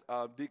funeralized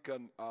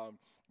Deacon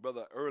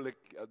Brother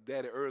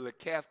Daddy Early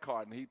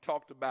Cathcart, and he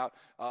talked about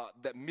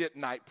that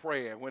midnight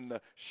prayer when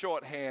the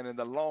shorthand and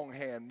the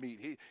longhand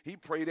meet. He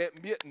prayed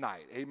at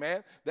midnight.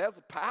 Amen. There's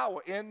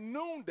power in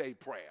noonday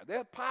prayer.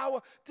 There's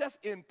power just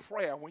in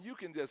prayer when you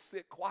can just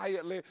sit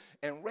quietly,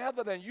 and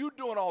rather than you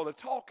doing all the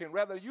talking,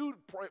 rather you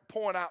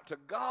pouring out to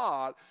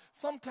God,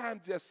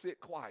 sometimes just sit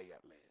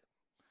quietly.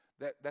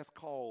 That's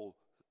called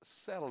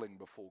settling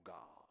before God.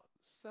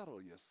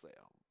 Settle yourself.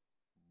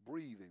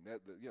 Breathing.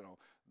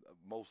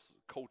 Most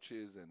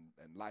coaches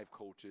and life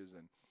coaches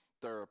and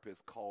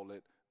therapists call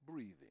it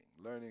breathing.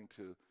 Learning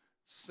to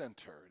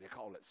center. They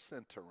call it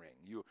centering.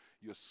 You're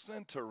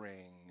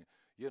centering,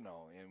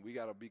 and we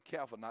got to be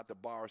careful not to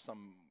borrow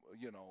some,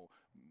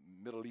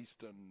 Middle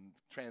Eastern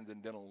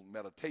transcendental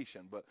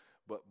meditation, but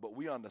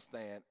we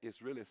understand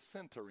it's really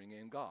centering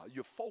in God.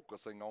 You're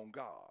focusing on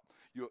God.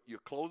 You're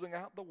closing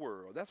out the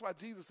world. That's why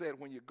Jesus said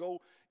when you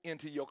go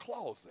into your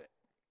closet,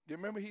 you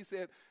remember he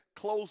said,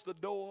 close the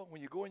door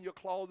when you go in your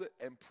closet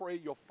and pray.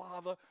 Your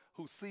Father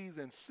who sees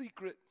in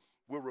secret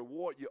will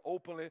reward you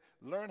openly.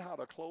 Learn how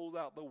to close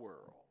out the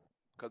world,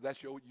 because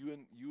that's you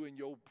and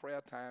your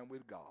prayer time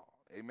with God.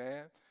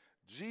 Amen.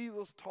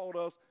 Jesus taught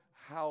us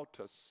how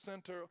to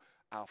center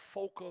our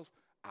focus,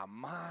 our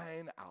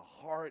mind, our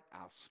heart,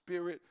 our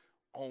spirit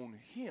on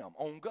him,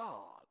 on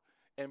God,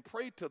 and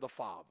pray to the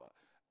Father,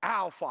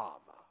 our Father,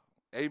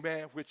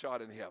 amen, which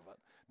art in heaven.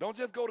 Don't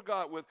just go to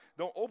God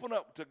don't open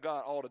up to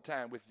God all the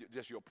time with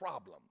just your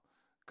problem.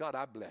 God,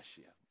 I bless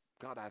you.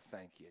 God, I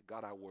thank you.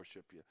 God, I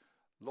worship you.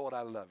 Lord,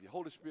 I love you.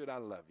 Holy Spirit, I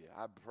love you.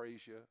 I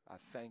praise you. I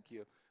thank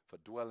you for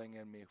dwelling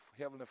in me.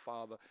 Heavenly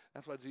Father,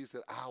 that's why Jesus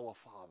said, our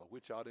Father,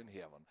 which art in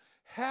heaven.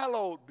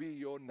 Hallowed be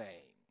your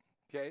name.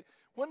 Okay?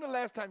 When the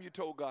last time you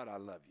told God, I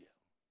love you?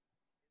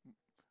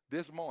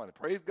 This morning.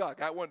 Praise God.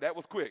 Got one. That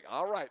was quick.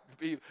 All right,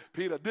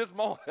 Peter, this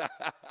morning.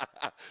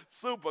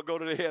 Super, go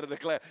to the head of the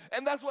class.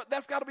 And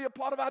that's got to be a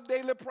part of our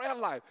daily prayer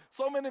life.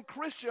 So many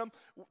Christians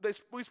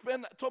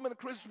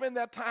spend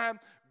their time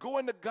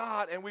going to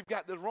God, and we've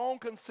got this wrong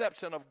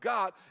conception of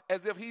God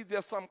as if he's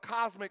just some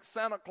cosmic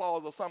Santa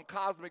Claus or some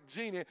cosmic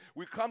genie.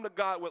 We come to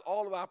God with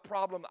all of our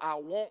problems,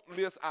 our want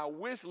list, our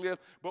wish list,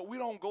 but we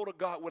don't go to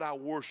God with our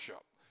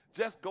worship.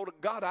 Just go to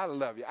God, I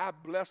love you. I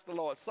bless the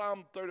Lord.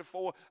 Psalm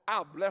 34,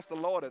 I'll bless the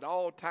Lord at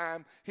all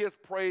times. His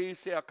praise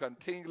shall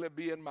continually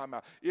be in my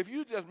mouth. If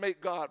you just make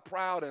God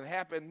proud and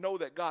happy and know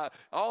that God,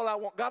 all I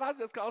want, God, I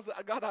just call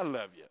God, I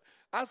love you.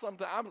 I've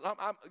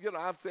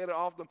said it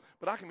often,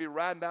 but I can be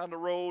riding down the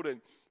road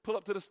and pull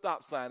up to the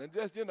stop sign and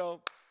just,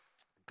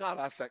 God,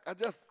 I thank.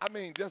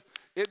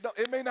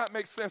 It may not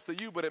make sense to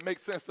you, but it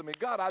makes sense to me.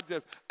 God, I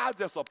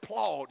just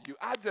applaud you.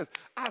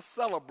 I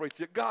celebrate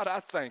you. God, I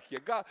thank you.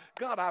 God,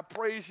 I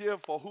praise you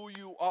for who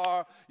you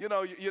are.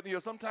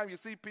 Sometimes you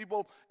see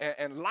people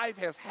and life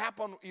has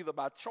happened either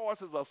by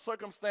choices or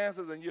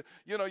circumstances, and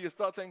you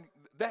start thinking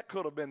that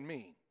could have been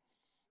me.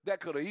 That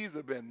could have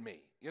easily been me.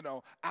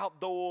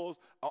 Outdoors,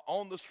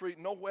 on the street,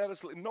 nowhere to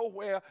sleep,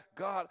 nowhere.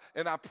 God,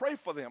 and I pray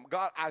for them.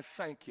 God, I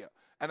thank you.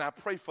 And I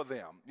pray for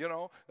them,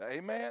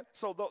 amen.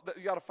 So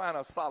you got to find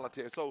a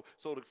solitary. So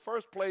the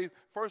first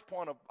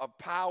point of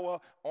power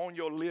on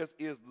your list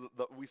is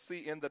we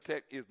see in the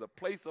text is the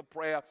place of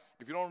prayer.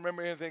 If you don't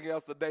remember anything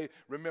else today,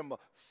 remember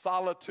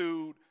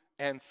solitude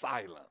and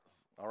silence.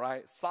 All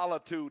right,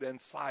 solitude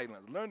and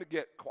silence. Learn to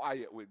get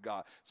quiet with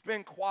God.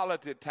 Spend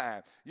quality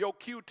time. Your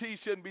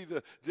QT shouldn't be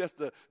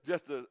just a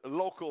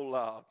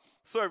local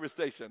service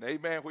station,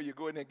 amen, where you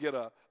go in and get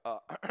a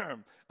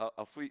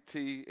sweet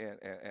tea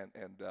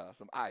and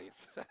some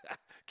ice.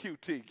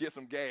 QT, get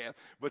some gas,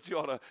 but you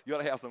ought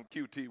to have some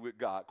QT with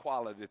God,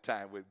 quality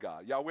time with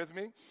God. Y'all with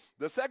me?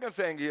 The second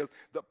thing is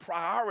the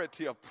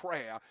priority of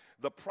prayer.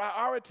 The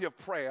priority of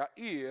prayer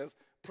is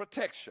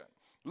protection.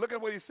 Look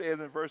at what he says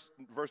in verse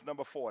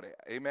number 40.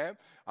 Amen.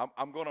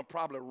 I'm going to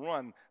probably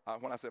run.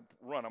 When I said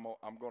run,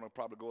 I'm going to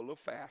probably go a little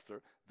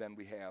faster than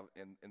we have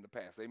in the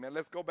past. Amen.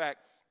 Let's go back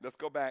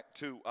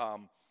to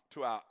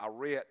our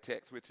read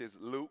text, which is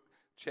Luke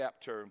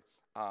chapter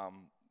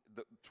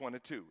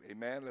 22.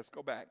 Amen. Let's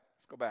go back.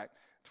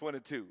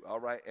 22. All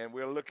right. And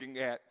we're looking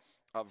at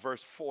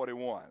verse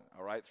 41.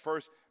 All right.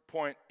 First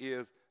point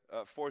it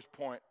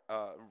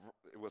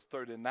was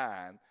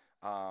 39.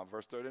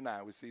 Verse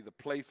 39, we see the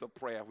place of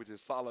prayer, which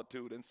is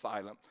solitude and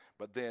silence.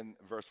 But then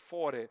verse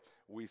 40,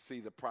 we see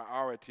the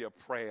priority of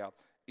prayer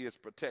is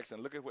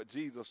protection. Look at what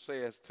Jesus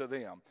says to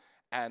them.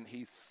 And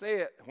he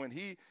said, when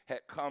he had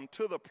come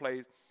to the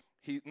place,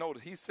 he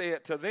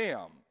said to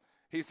them,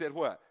 he said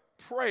what?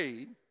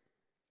 Pray.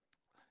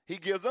 He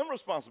gives them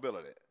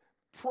responsibility.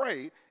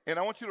 Pray. And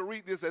I want you to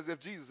read this as if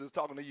Jesus is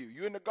talking to you.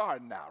 You're in the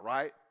garden now,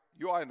 right?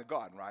 You are in the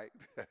garden, right?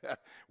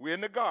 We're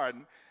in the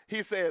garden.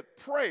 He said,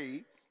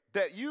 pray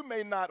that you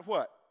may not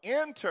what?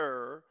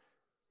 Enter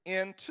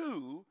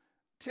into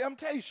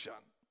temptation.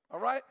 All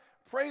right?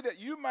 Pray that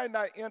you might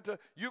not enter.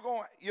 You're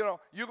going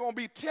to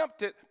be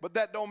tempted, but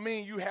that don't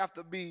mean you have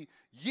to be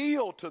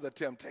yield to the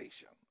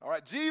temptation. All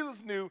right?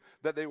 Jesus knew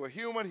that they were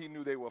human. He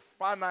knew they were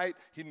finite.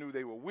 He knew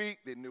they were weak.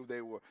 They knew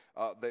they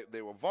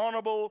were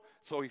vulnerable.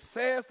 So he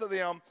says to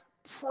them,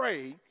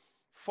 pray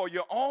for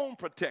your own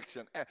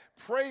protection. And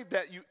pray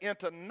that you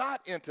enter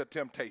not into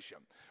temptation.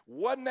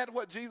 Wasn't that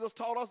what Jesus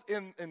taught us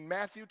in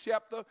Matthew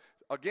chapter?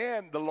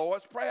 Again, the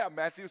Lord's Prayer,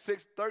 Matthew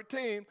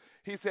 6:13,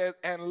 he says,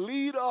 and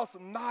lead us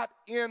not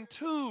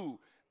into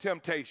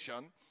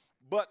temptation,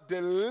 but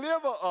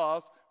deliver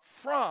us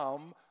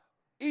from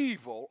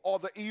evil or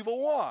the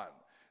evil one.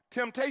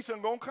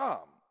 Temptation gonna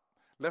come.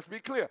 Let's be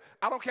clear.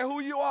 I don't care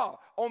who you are.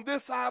 On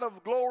this side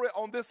of glory,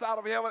 on this side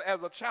of heaven,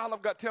 as a child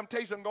of God,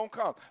 temptation gonna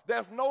come.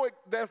 There's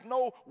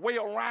no way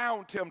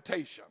around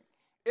temptation.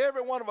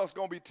 Every one of us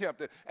going to be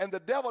tempted. And the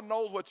devil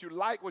knows what you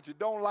like, what you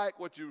don't like,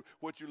 what you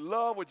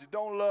love, what you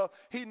don't love.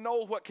 He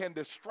knows what can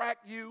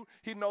distract you.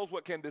 He knows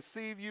what can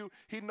deceive you.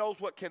 He knows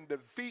what can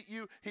defeat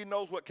you. He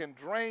knows what can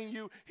drain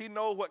you. He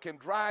knows what can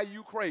drive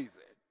you crazy.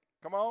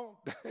 Come on.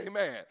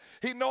 Amen.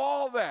 He knows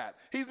all that.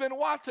 He's been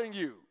watching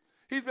you.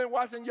 He's been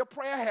watching your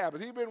prayer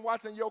habits. He's been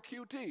watching your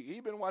QT.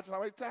 He's been watching how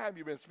much time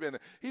you've been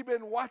spending. He's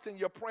been watching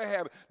your prayer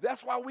habits.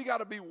 That's why we got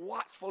to be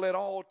watchful at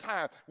all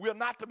times. We're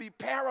not to be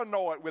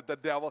paranoid with the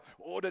devil.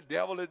 Oh, the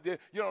devil is there.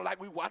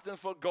 Like we watching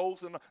for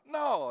ghosts.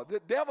 No, the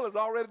devil is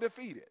already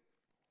defeated.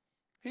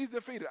 He's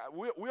defeated.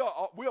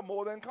 We're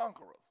more than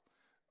conquerors.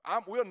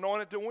 We're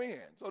anointed to win.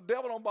 So the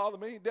devil don't bother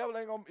me. Devil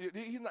ain't gonna.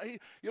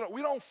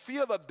 We don't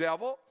fear the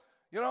devil.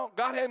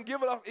 God hadn't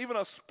given us even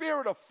a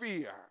spirit of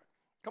fear.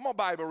 Come on,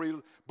 Bible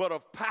readers, but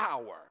of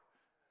power,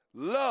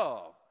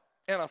 love,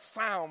 and a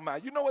sound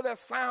mind. You know what that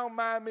sound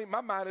mind means?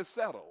 My mind is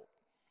settled.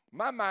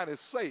 My mind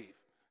is safe.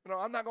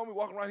 I'm not going to be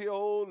walking around here,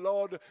 oh,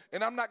 Lord,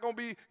 and I'm not going to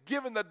be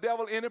giving the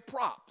devil any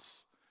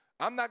props.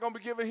 I'm not going to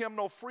be giving him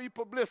no free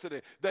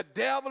publicity. The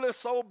devil is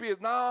so busy.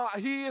 No,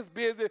 he is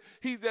busy.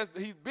 He's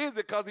busy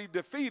because he's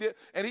defeated,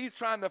 and he's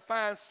trying to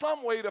find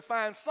some way to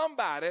find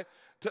somebody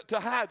to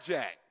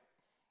hijack.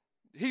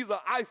 He's an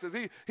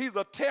ISIS. He's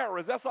a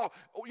terrorist. That's all.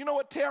 You know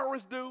what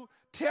terrorists do?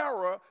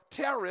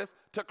 Terrorists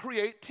to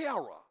create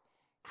terror.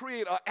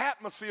 Create an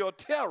atmosphere of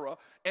terror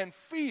and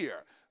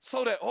fear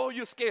so that, oh,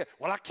 you're scared.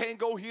 Well, I can't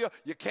go here.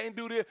 You can't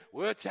do this.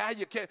 Well, child,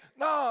 you can't.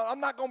 No, I'm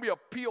not going to be a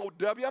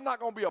POW. I'm not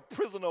going to be a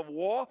prisoner of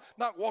war.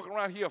 Not walking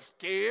around here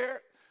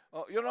scared.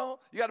 You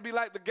got to be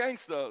like the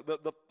gangster,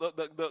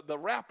 the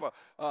rapper.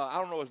 I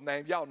don't know his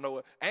name. Y'all know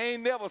it. I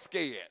ain't never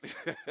scared.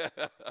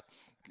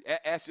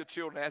 Ask your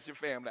children, ask your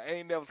family. I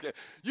ain't never scared.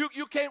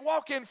 You can't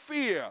walk in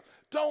fear.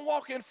 Don't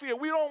walk in fear.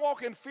 We don't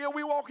walk in fear.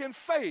 We walk in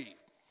faith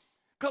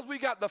because we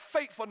got the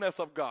faithfulness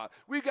of God.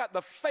 We got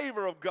the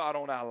favor of God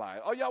on our life.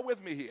 Are y'all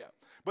with me here?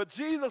 But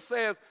Jesus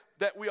says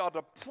that we are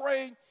to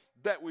pray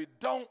that we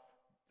don't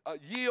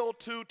yield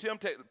to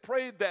temptation.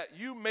 Pray that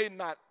you may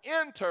not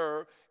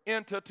enter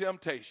into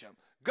temptation.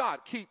 God,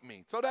 keep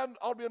me. So that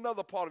ought to be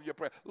another part of your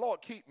prayer.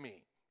 Lord, keep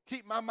me.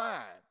 Keep my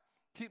mind.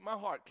 Keep my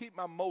heart. Keep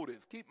my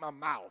motives. Keep my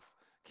mouth.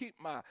 Keep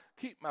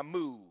my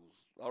moves.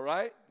 All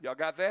right? Y'all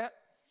got that?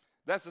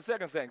 That's the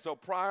second thing. So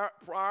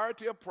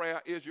priority of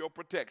prayer is your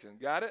protection.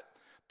 Got it?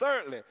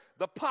 Thirdly,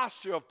 the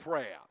posture of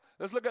prayer.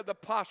 Let's look at the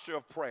posture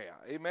of prayer.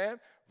 Amen?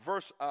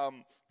 Verse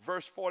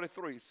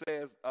 43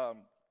 says,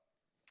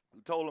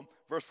 we told him,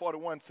 verse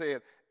 41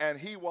 said, and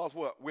he was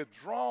what?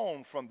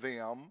 Withdrawn from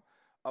them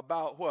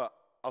about what?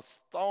 A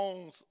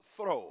stone's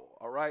throw,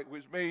 all right,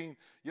 which means,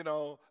 we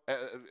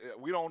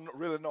don't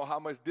really know how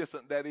much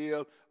distant that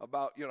is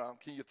about,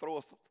 can you throw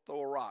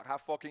a rock? How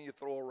far can you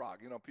throw a rock?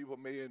 People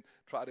may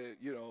try to,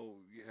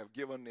 have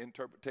given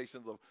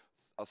interpretations of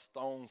a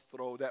stone's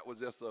throw. That was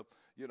just a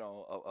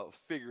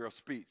figure of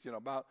speech,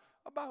 about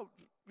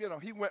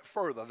he went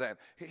further than,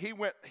 he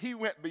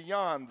went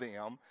beyond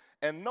them,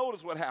 and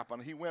notice what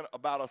happened. He went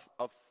about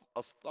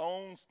a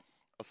stone's,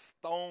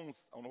 I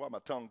don't know why my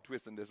tongue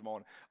twisting this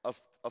morning, a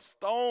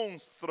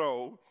stone's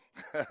throw,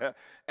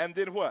 and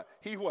then what?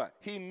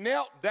 He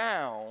knelt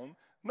down.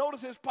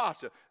 Notice his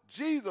posture.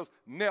 Jesus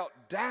knelt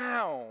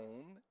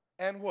down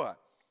and what?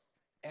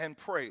 And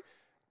prayed.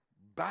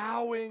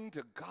 Bowing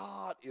to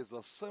God is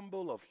a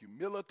symbol of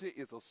humility,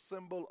 is a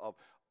symbol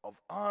of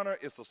honor,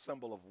 it's a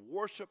symbol of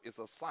worship, it's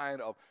a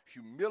sign of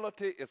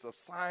humility, it's a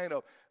sign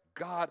of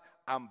God,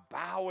 I'm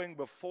bowing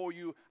before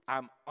you.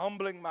 I'm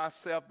humbling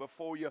myself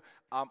before you.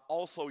 I'm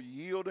also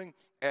yielding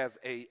as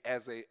the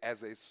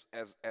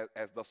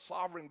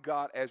sovereign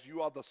God, as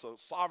you are the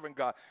sovereign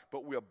God.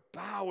 But we're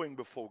bowing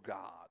before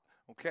God.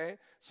 Okay,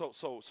 so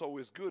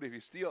it's good if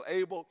you're still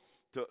able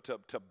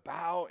to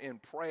bow in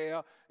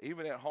prayer,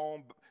 even at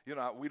home.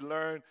 We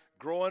learn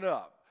growing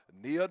up.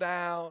 Kneel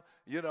down,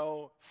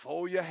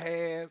 fold your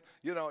hands,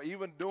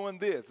 even doing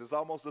this is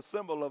almost a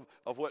symbol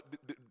of what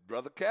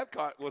Brother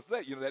Cathcart will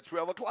say, that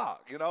 12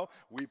 o'clock,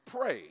 we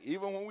pray,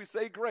 even when we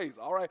say grace.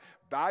 All right,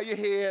 bow your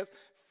heads,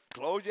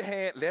 Close your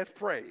hand. Let's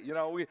pray. You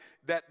know,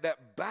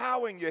 that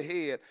bowing your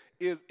head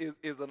is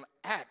an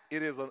act.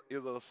 It is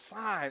a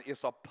sign.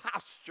 It's a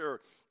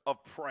posture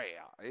of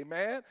prayer.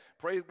 Amen.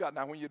 Praise God.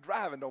 Now, when you're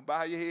driving, don't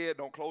bow your head.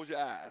 Don't close your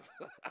eyes.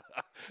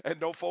 And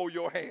don't fold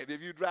your hand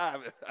if you're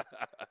driving.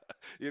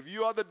 If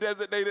you are the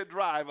designated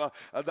driver,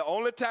 the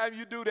only time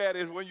you do that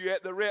is when you're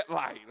at the red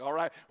light, all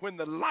right? When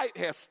the light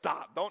has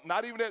stopped. Don't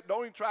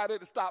even try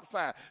that stop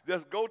sign.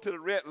 Just go to the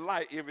red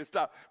light if it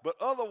stops. But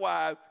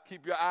otherwise,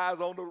 keep your eyes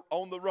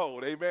on the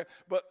road, amen?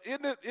 But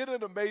isn't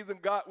it amazing,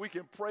 God? We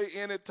can pray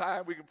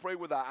anytime. We can pray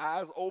with our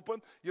eyes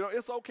open. You know,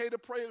 it's okay to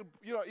pray,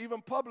 you know,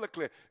 even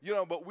publicly, you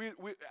know, but we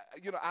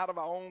you know, out of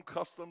our own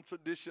custom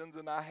traditions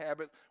and our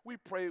habits, we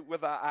pray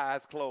with our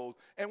eyes closed.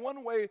 And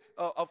one way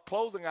of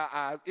closing our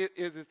eyes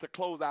is to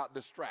close out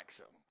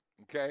distraction.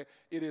 Okay,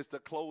 it is to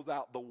close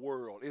out the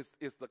world.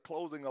 It's the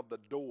closing of the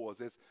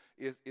doors.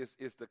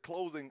 It's the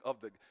closing of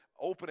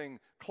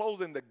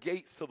closing the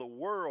gates to the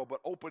world, but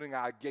opening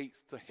our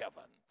gates to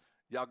heaven.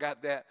 Y'all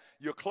got that?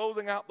 You're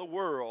closing out the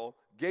world,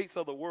 gates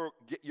of the world.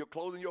 You're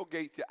closing your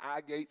gates, your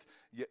eye gates,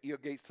 your ear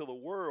gates to the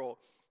world,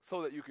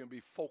 so that you can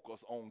be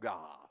focused on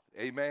God.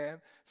 Amen.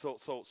 So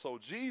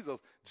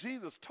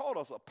Jesus taught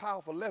us a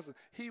powerful lesson.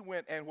 He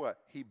went and what?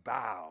 He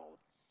bowed.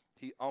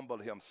 He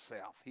humbled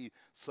himself. He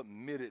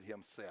submitted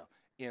himself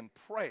in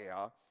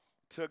prayer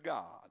to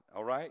God.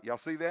 All right? Y'all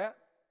see that?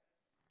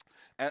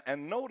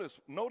 And notice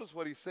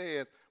what he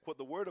says, what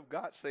the word of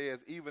God says,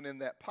 even in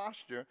that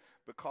posture,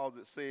 because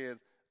it says,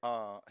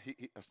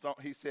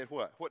 he said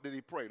what? What did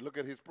he pray? Look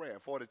at his prayer,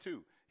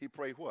 42. He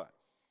prayed what?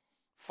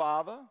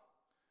 Father,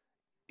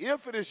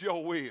 if it is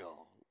your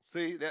will,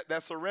 see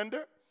that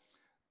surrender,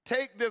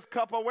 take this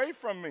cup away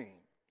from me.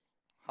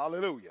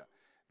 Hallelujah.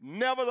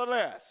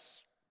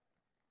 Nevertheless,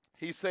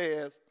 he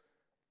says,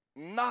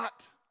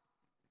 not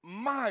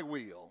my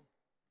will,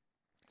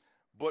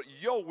 but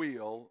your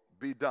will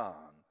be done.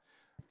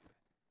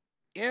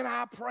 In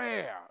our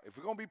prayer, if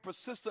we're going to be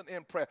persistent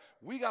in prayer,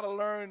 we got to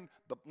learn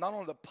not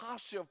only the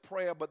posture of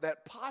prayer, but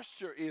that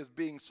posture is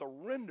being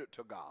surrendered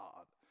to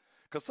God.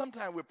 Because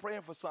sometimes we're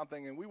praying for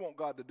something and we want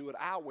God to do it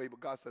our way, but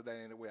God said that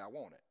ain't the way I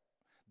want it.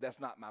 That's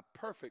not my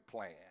perfect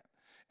plan.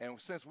 And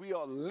since we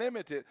are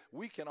limited,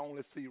 we can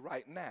only see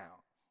right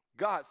now.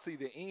 God see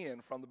the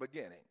end from the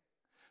beginning.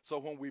 So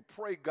when we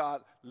pray,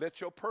 God, let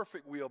your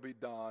perfect will be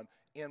done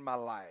in my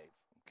life.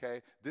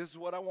 Okay, this is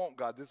what I want,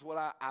 God. This is what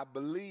I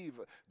believe,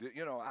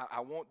 you know, I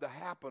want to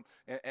happen.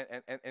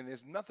 And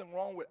there's nothing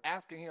wrong with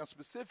asking him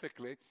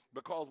specifically,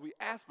 because we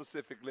ask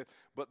specifically,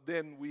 but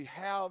then we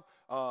have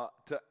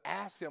to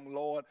ask him,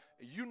 Lord,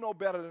 you know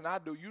better than I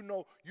do. You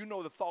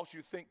know the thoughts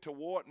you think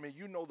toward me.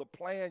 You know the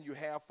plan you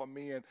have for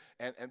me.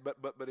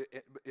 But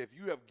if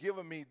you have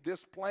given me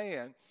this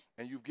plan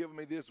and you've given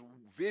me this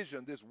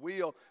vision, this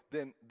will,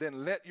 then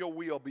let your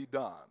will be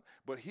done.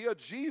 But here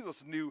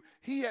Jesus knew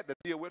he had to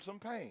deal with some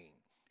pain.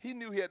 He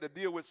knew he had to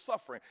deal with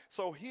suffering.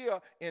 So here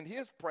in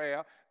this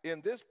prayer,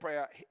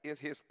 is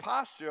his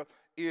posture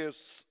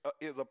is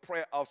a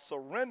prayer of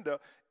surrender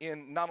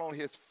in not only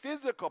his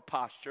physical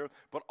posture,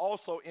 but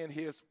also in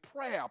his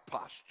prayer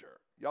posture.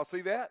 Y'all see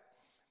that?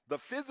 The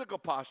physical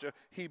posture,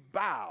 he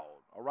bowed,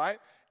 all right?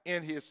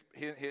 In his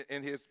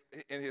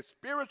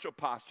spiritual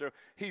posture,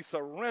 he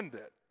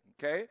surrendered,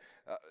 okay?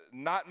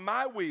 Not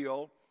my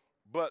will,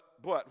 but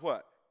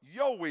what?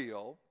 Your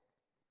will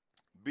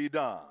be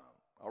done.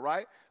 All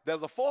right?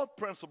 There's a fourth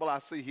principle I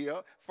see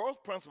here.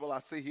 First principle I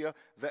see here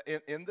that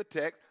in the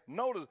text.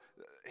 Notice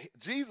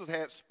Jesus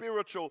had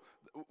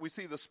we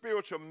see the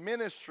spiritual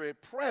ministry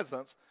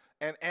presence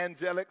and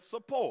angelic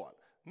support.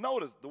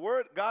 Notice the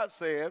word God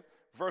says,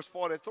 verse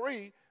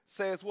 43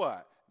 says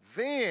what?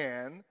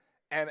 Then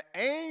an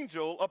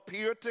angel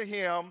appeared to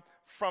him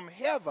from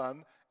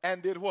heaven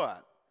and did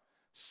what?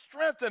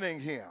 Strengthening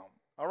him.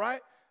 All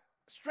right?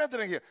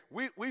 Strengthening him.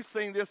 We've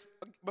seen this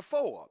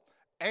before.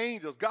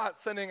 Angels, God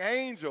sending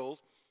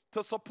angels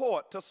to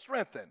support, to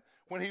strengthen.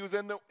 When he was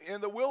in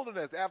the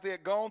wilderness, after he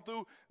had gone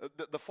through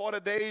the 40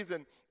 days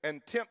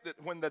and tempted,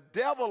 when the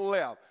devil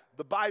left,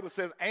 the Bible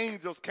says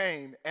angels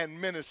came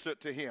and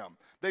ministered to him.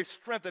 They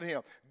strengthened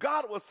him.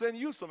 God will send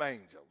you some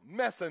angels,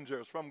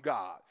 messengers from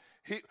God.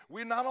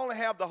 We not only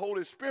have the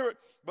Holy Spirit,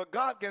 but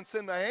God can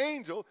send an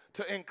angel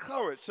to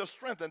encourage, to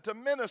strengthen, to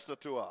minister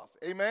to us.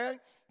 Amen?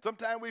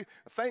 Sometimes we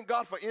thank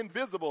God for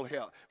invisible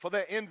help, for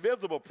their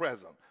invisible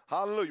presence.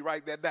 Hallelujah.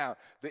 Write that down.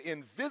 The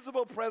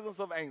invisible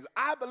presence of angels.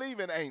 I believe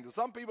in angels.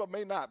 Some people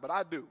may not, but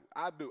I do.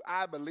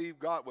 I believe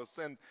God will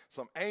send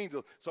some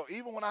angels. So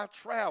even when I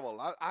travel,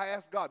 I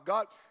ask God,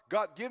 God,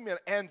 give me an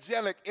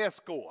angelic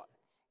escort.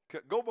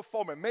 Go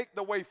before me. Make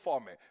the way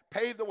for me.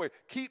 Pave the way.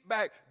 Keep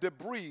back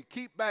debris.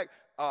 Keep back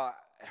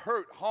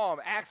hurt, harm,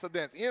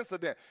 accidents,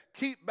 incident.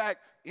 Keep back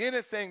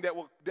anything that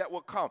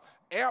will come.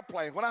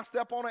 Airplanes. When I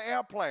step on an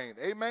airplane,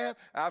 amen.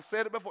 I've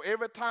said it before.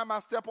 Every time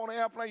I step on an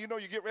airplane, you know,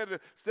 you get ready to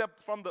step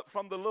from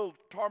the little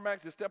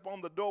tarmac. You step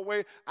on the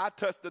doorway. I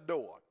touch the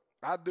door.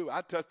 I do.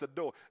 I touch the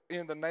door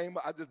in the name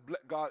of. I just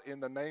bless God in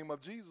the name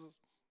of Jesus.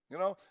 You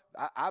know,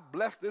 I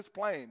bless this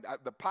plane.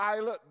 The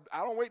pilot, I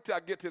don't wait till I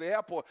get to the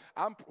airport.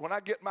 When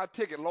I get my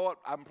ticket, Lord,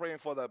 I'm praying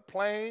for the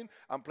plane.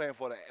 I'm praying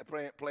for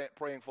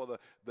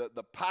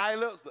the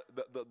pilots,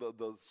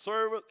 the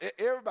service,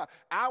 everybody.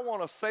 I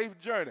want a safe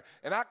journey.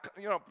 And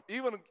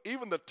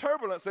even the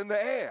turbulence in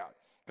the air.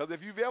 Because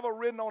if you've ever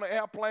ridden on an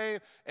airplane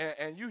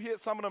and you hit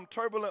some of them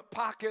turbulent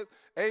pockets,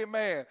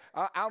 amen,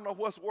 I don't know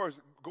what's worse,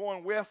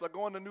 going west or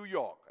going to New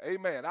York.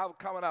 Amen. I was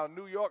coming out of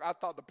New York. I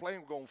thought the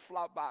plane was going to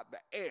flop out the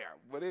air.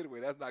 But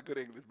anyway, that's not good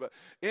English. But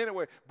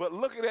anyway, but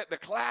looking at the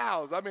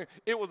clouds, I mean,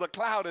 it was a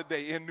clouded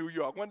day in New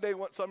York. One day,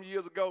 some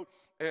years ago,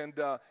 and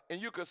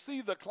you could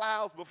see the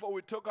clouds before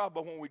we took off,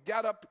 but when we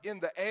got up in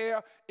the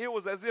air, it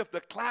was as if the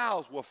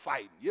clouds were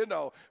fighting, you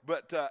know.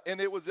 But and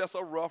it was just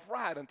a rough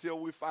ride until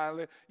we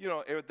finally,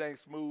 everything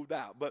smoothed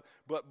out. But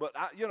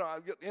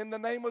in the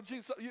name of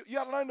Jesus, you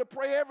got to learn to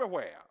pray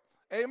everywhere.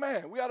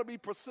 Amen. We ought to be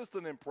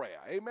persistent in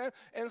prayer. Amen.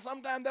 And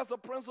sometimes that's a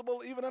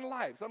principle even in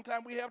life.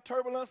 Sometimes we have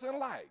turbulence in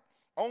life.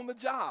 On the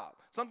job.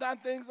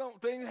 Sometimes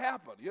things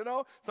happen, you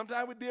know.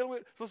 Sometimes we deal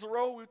with, Sister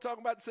Rose, we were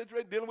talking about the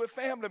situation, dealing with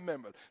family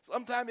members.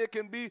 Sometimes it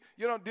can be,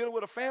 dealing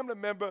with a family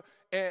member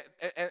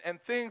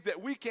and things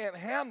that we can't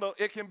handle,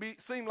 it can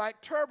seem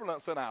like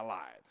turbulence in our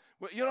lives.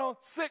 Well,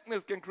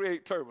 sickness can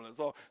create turbulence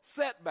or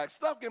setbacks.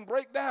 Stuff can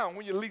break down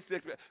when you least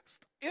expect.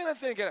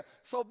 Anything can.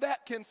 So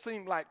that can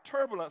seem like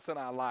turbulence in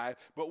our life,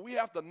 but we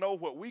have to know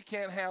what we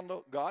can't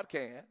handle, God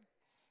can.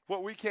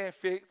 What we can't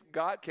fix,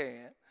 God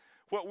can.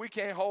 What we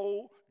can't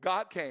hold,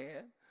 God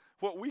can.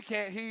 What we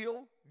can't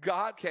heal,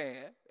 God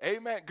can.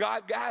 Amen.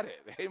 God got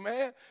it.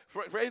 Amen.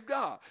 Praise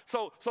God.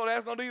 So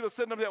there's no need of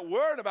sitting up there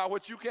worrying about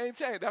what you can't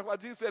change. That's why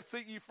Jesus said,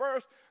 seek ye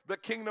first the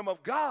kingdom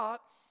of God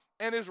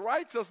and his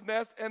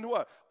righteousness, and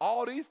what?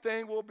 All these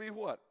things will be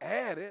what?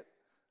 Added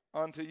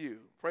unto you.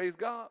 Praise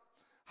God.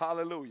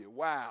 Hallelujah.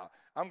 Wow.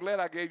 I'm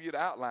glad I gave you the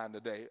outline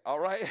today. All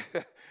right.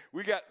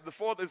 We got the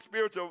fourth is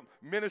spiritual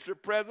ministry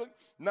present.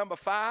 Number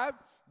 5,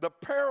 the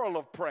peril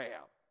of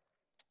prayer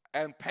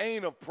and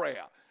pain of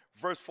prayer,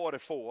 verse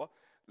 44.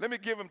 Let me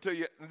give them to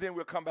you, and then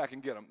we'll come back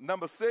and get them.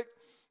 Number 6,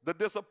 the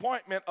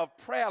disappointment of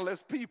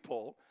prayerless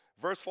people,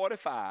 verse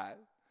 45.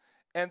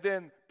 And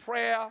then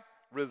prayer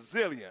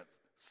resilience,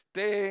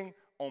 staying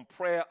on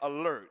prayer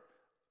alert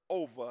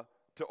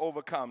to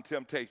overcome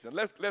temptation.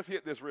 Let's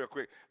hit this real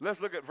quick.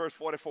 Let's look at verse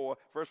 44.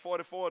 Verse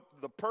 44,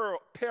 the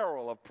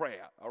peril of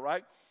prayer, all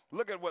right?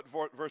 Look at what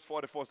verse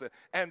 44 says.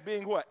 And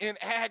being what? In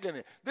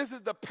agony. This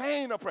is the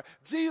pain of prayer.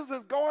 Jesus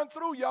is going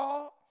through,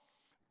 y'all.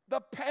 The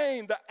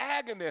pain, the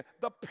agony,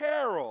 the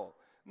peril.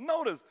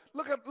 Notice,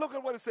 look at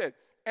what it said.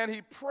 And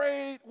he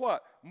prayed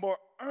what? More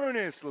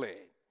earnestly.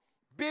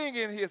 Being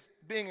in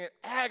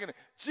agony.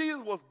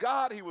 Jesus was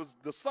God. He was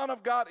the Son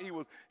of God. He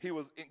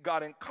was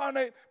God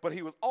incarnate, but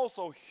he was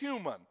also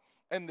human.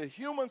 And the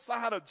human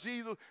side of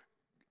Jesus,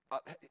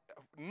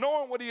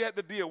 knowing what he had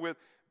to deal with,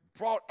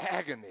 brought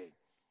agony.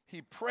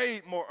 He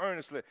prayed more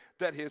earnestly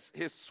that his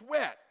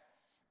sweat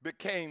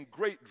became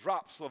great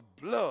drops of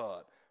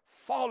blood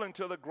falling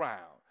to the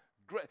ground.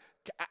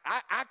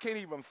 I can't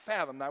even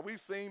fathom. Now,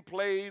 we've seen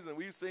plays and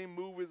we've seen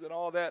movies and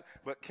all that,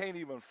 but can't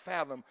even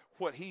fathom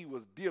what he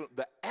was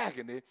the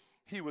agony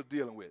he was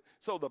dealing with.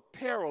 So the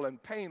peril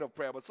and pain of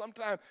prayer. But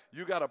sometimes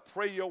you got to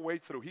pray your way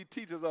through. He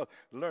teaches us,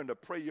 learn to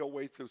pray your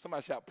way through.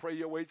 Somebody shout, pray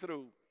your way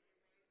through.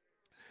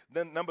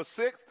 Then number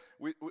 6,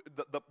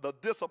 the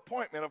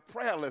disappointment of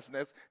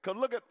prayerlessness. Because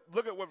look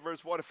at what verse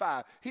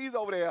 45. He's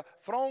over there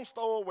thrown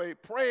stowaway,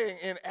 praying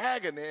in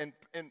agony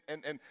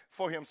and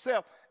for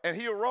himself. And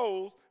he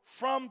arose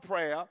from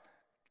prayer,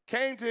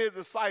 came to his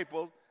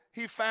disciples.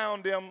 He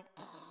found them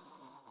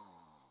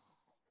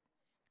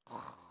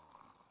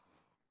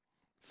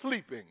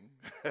sleeping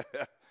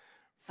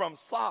from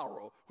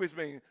sorrow, which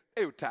means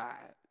they were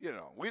tired,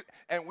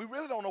 and we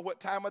really don't know what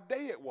time of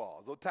day it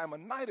was, or time of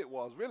night it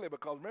was, really,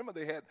 because remember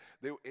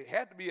it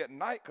had to be at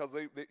night because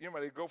they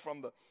go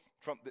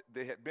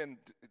they had been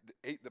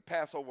ate the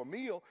Passover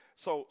meal,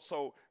 so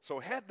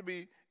it had to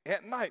be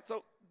at night.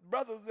 So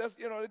brothers, just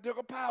they took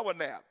a power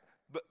nap,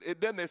 but it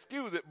doesn't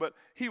excuse it. But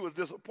he was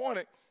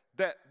disappointed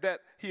that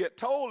he had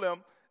told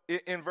them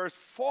in verse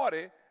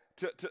 40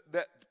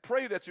 that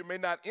pray that you may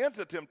not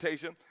enter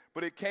temptation,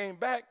 but it came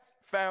back,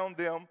 found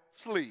them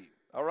asleep.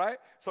 All right?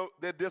 So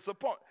they're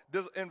disappointed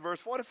in verse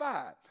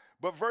 45.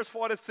 But verse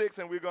 46,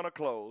 and we're going to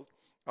close,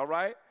 all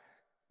right?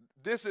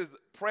 This is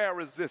prayer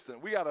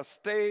resistant. We got to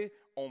stay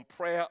on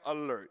prayer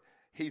alert.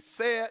 He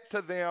said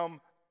to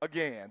them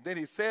again. Then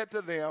he said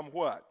to them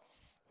what?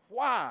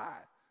 Why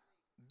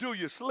do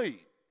you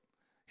sleep?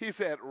 He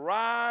said,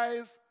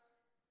 rise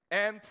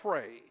and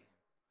pray,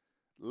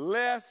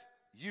 lest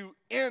you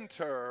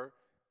enter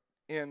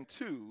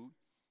into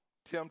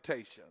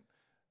temptation.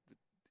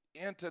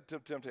 Enter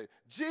temptation.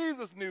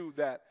 Jesus knew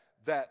that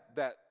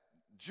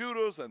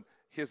Judas and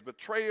his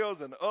betrayals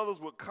and others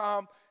would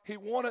come. He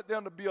wanted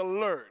them to be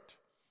alert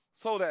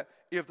so that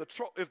if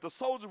the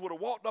soldiers would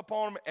have walked up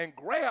on them and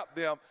grabbed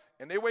them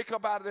and they wake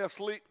up out of their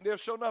sleep, they'll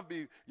sure enough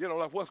be,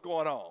 like what's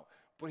going on.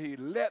 But he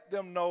let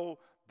them know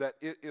that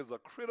it is a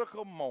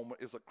critical moment,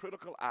 it's a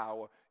critical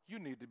hour you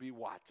need to be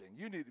watching.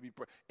 You need to be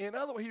praying. In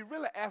other words, he's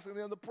really asking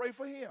them to pray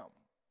for him,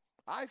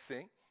 I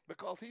think,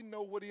 because he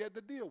knows what he had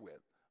to deal with,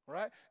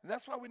 right? And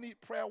that's why we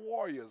need prayer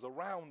warriors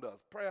around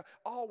us,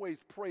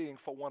 always praying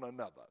for one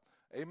another.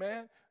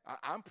 Amen?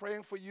 I'm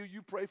praying for you.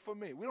 You pray for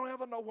me. We don't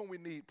ever know when we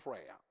need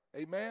prayer.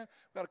 Amen?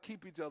 We got to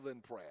keep each other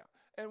in prayer.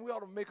 And we ought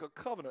to make a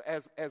covenant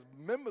as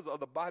members of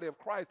the body of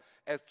Christ,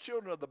 as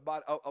children of the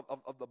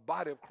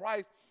body of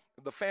Christ,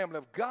 the family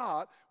of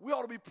God. We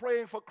ought to be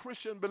praying for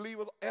Christian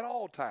believers at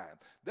all times.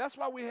 That's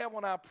why we have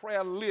on our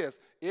prayer list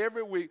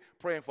every week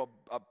praying for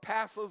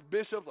pastors,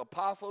 bishops,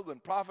 apostles,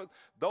 and prophets,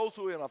 those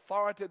who are in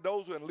authority,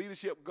 those who are in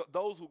leadership,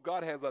 those who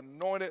God has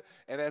anointed,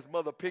 and as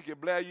Mother Pinky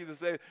Blair used to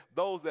say,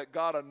 those that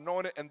God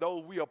anointed and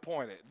those we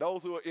appointed,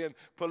 those who are in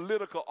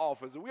political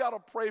office. And we ought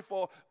to pray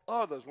for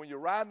others. When you're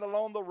riding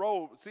along the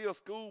road, see a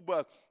school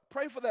bus,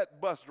 pray for that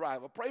bus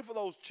driver. Pray for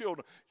those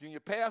children. When you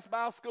pass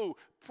by a school,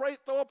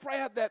 throw a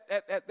prayer at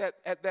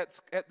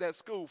that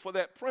school for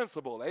that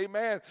principal.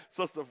 Amen,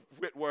 Sister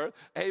Whitworth.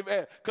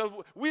 Amen. Because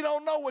we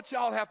don't know what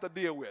y'all have to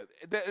deal with.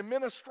 The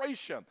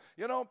administration,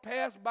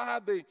 pass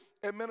by the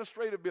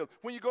administrative building.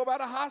 When you go by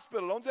the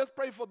hospital, don't just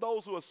pray for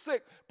those who are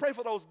sick. Pray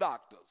for those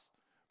doctors.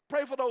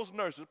 Pray for those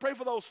nurses. Pray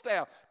for those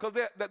staff, because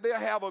they'll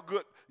have a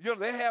good,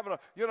 they're having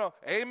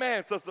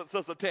amen,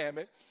 Sister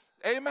Tammy.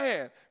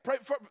 Amen. Pray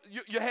for,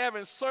 you're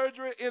having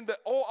surgery in the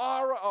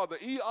OR or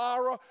the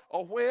ER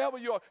or wherever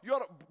you ought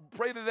to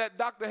pray that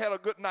doctor had a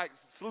good night's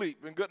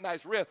sleep and good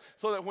night's rest,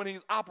 so that when he's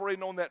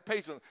operating on that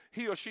patient,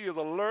 he or she is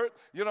alert.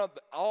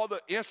 All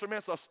the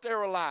instruments are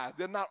sterilized.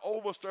 They're not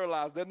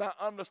over-sterilized. They're not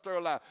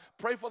under-sterilized.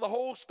 Pray for the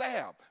whole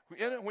staff.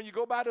 When you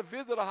go by to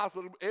visit a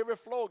hospital, every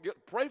floor,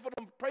 pray for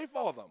them. Pray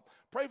for them.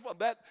 Pray for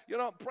that.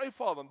 Pray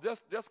for them.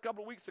 Just a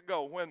couple of weeks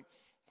ago when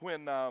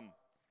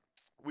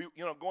we,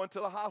 going to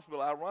the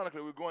hospital. Ironically,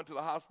 we were going to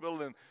the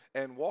hospital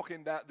and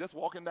walking down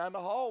the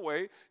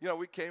hallway.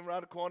 We came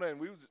around the corner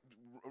and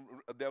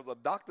there was a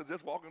doctor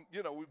just walking.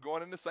 We were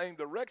going in the same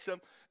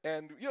direction,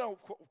 and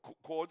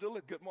cordial,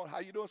 good morning, how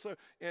you doing, sir?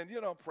 And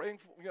praying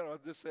for,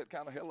 just said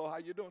kind of hello, how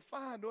you doing?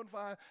 Fine, doing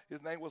fine.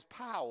 His name was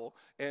Powell,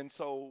 and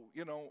so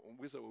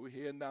we said, well, we're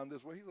heading down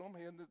this way. He said, I'm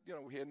heading,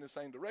 we're heading in the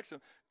same direction.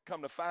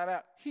 Come to find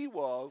out, he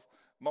was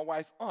my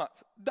wife's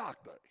aunt's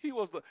doctor. He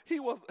was the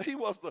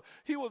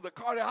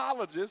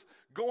cardiologist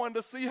going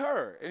to see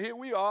her. And here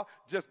we are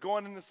just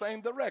going in the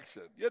same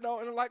direction.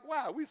 And like,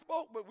 wow, we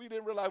spoke, but we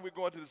didn't realize we were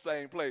going to the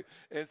same place.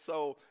 And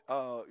so,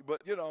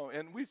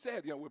 and we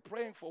said, we're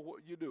praying for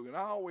what you do. And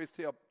I always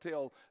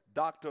tell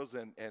doctors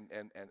and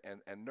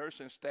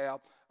nursing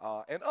staff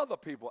and other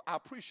people, I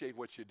appreciate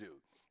what you do.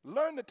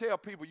 Learn to tell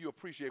people you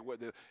appreciate what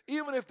they do.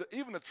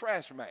 Even the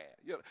trash man.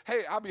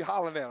 Hey, I'll be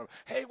hollering at them.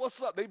 Hey,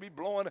 what's up? They be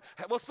blowing.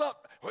 Hey, what's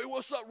up? Hey,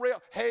 what's up, Ray?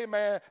 Hey,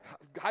 man,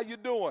 how you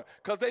doing?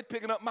 Because they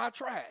picking up my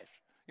trash.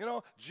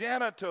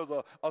 Janitors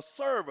or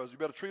servers, you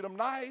better treat them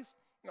nice.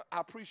 I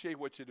appreciate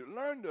what you do.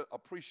 Learn to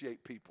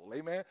appreciate people,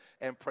 amen,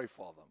 and pray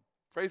for them.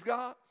 Praise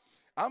God.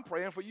 I'm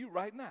praying for you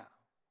right now.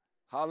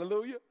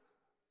 Hallelujah.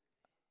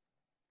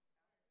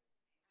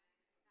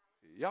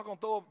 Y'all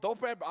gonna throw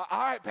prayer? All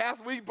right,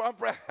 Pastor, we I'm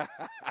praying.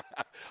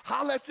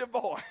 Holler at your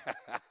boy.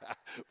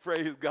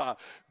 Praise God.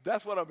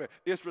 That's what I mean.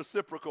 It's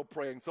reciprocal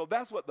praying. So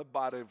that's what the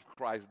body of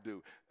Christ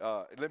do.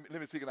 Let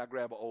me see, can I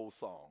grab an old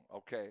song?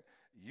 Okay.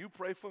 You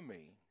pray for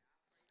me,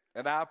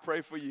 and I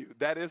pray for you.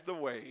 That is the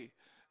way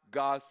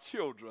God's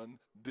children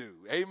do.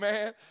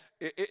 Amen.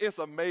 It's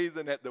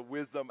amazing at the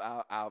wisdom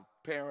our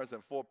parents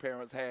and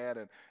foreparents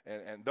had,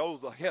 and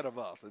those ahead of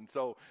us. And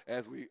so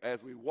as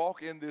we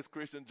walk in this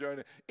Christian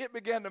journey, it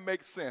began to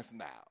make sense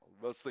now.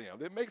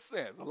 It makes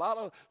sense. A lot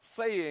of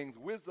sayings,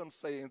 wisdom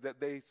sayings that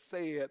they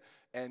said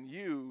and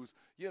used,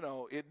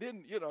 it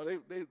didn't,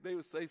 they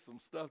would say some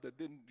stuff that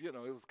didn't, it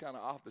was kind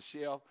of off the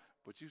shelf.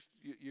 But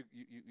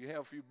you have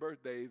a few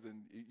birthdays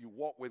and you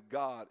walk with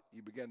God,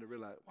 you begin to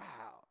realize,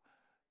 wow,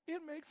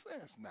 it makes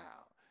sense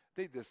now.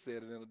 They just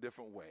said it in a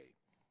different way.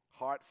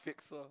 Heart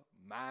fixer,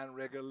 mind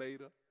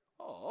regulator.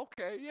 Oh,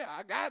 okay, yeah,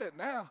 I got it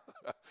now.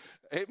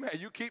 Amen.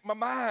 You keep my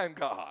mind,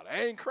 God.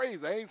 I ain't crazy,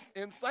 I ain't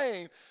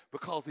insane,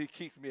 because he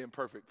keeps me in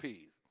perfect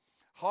peace.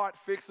 Heart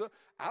fixer,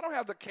 I don't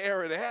have to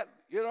carry that.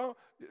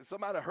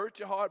 Somebody hurt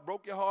your heart,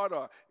 broke your heart,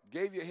 or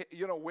gave you,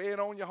 weighing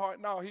on your heart.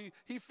 No,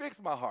 he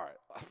fixed my heart.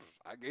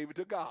 I gave it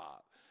to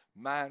God.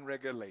 Mind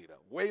regulator,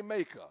 way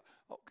maker.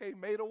 Okay,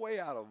 made a way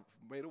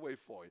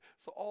for you.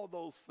 So all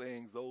those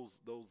things,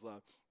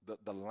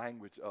 the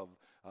language of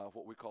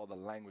what we call the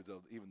language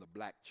of even the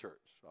black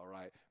church, all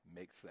right,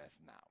 makes sense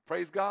now.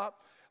 Praise God.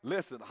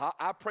 Listen,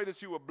 I pray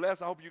that you were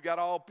blessed. I hope you got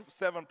all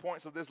 7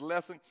 points of this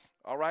lesson,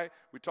 all right?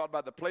 We talked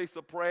about the place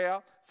of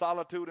prayer,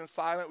 solitude and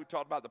silence. We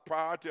talked about the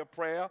priority of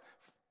prayer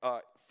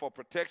for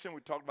protection.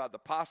 We talked about the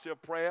posture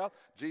of prayer.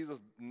 Jesus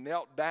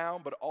knelt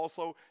down, but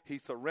also he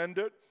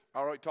surrendered.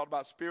 All right, talked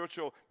about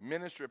spiritual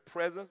ministry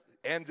presence,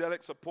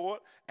 angelic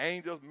support,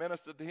 angels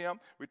minister to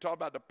him. We talked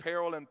about the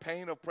peril and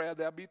pain of prayer.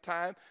 There'll be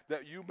time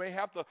that you may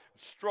have to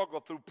struggle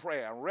through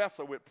prayer and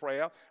wrestle with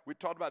prayer. We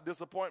talked about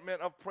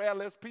disappointment of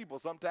prayerless people.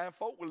 Sometimes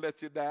folk will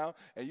let you down,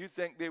 and you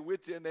think they're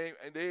with you, and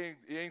they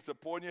ain't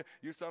supporting you.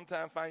 You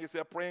sometimes find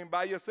yourself praying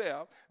by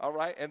yourself, all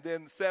right? And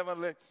then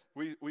seventhly,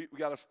 we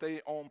got to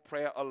stay on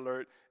prayer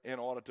alert in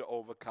order to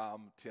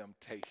overcome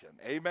temptation.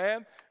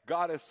 Amen?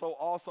 God is so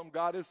awesome.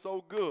 God is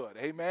so good.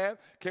 Amen?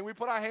 Can we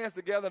put our hands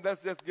together and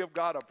let's just give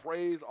God a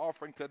praise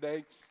offering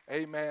today?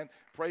 Amen.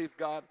 Praise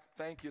God.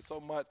 Thank you so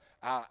much.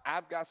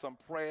 I've got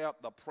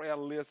the prayer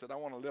list that I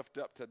want to lift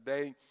up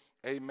today.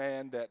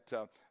 Amen.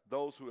 That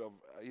those who have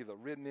either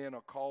written in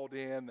or called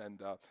in, and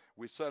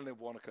we certainly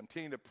want to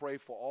continue to pray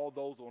for all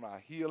those on our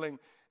healing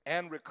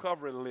and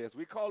recovery list.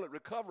 We call it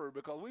recovery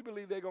because we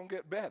believe they're going to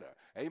get better.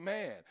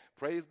 Amen.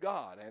 Praise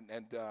God.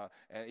 And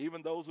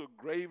even those who are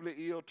gravely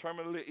ill,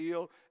 terminally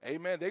ill,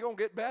 amen, they're going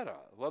to get better.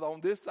 Whether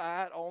on this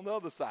side or on the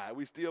other side,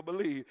 we still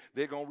believe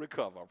they're going to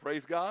recover.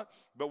 Praise God.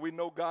 But we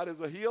know God is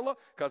a healer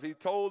because he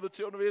told the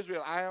children of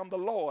Israel, I am the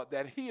Lord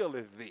that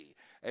healeth thee.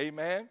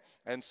 Amen.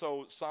 And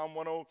so Psalm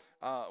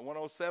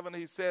 107,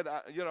 he said,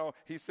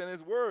 he sent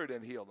his word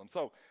and healed them.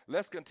 So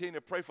let's continue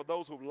to pray for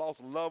those who've lost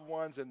loved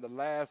ones in the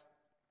last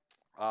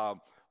a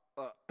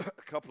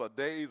couple of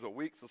days or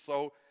weeks or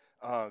so.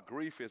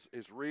 Grief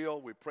is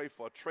real. We pray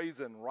for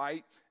Trazen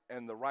Wright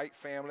and the Wright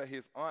family.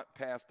 His aunt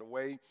passed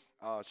away.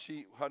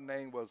 Her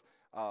name was,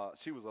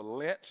 she was a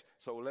Lynch,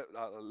 so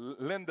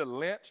Linda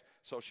Lynch.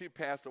 So she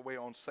passed away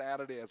on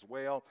Saturday as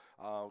well.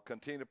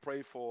 Continue to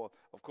pray for,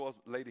 of course,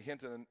 Lady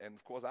Hinton and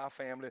of course, our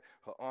family,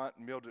 her aunt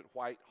Mildred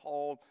White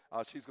Hall.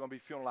 She's going to be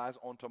funeralized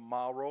on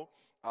tomorrow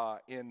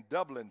in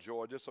Dublin,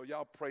 Georgia. So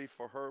y'all pray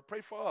for her.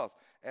 Pray for us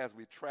as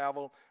we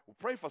travel. We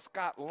pray for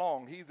Scott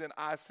Long. He's in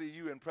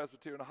ICU in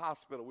Presbyterian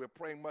Hospital. We're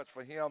praying much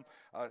for him.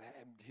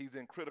 He's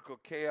in critical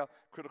care,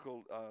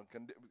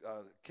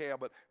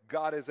 but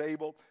God is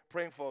able.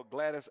 Praying for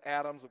Gladys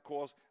Adams, of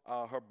course,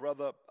 her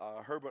brother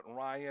Herbert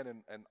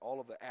Ryan and all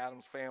of the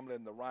Adams family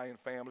and the Ryan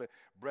family.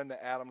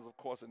 Brenda Adams, of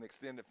course, an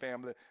extended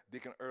family.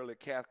 Deacon Early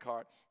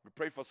Cathcart. We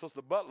pray for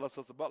Sister Butler.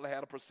 Sister Butler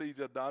had a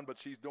procedure done, but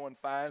she's doing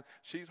fine.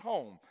 She's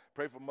home.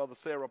 Pray for Mother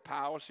Sarah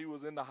Powell. She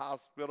was in the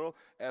hospital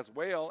as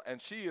well, and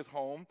she is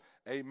home.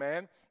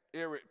 Amen.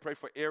 Pray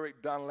for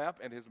Eric Dunlap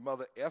and his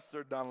mother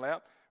Esther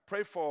Dunlap.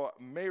 Pray for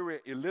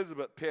Mary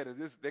Elizabeth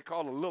Pettis. They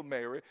call her Little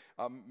Mary.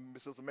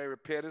 Sister Mary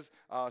Pettis.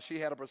 She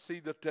had a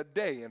procedure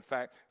today, in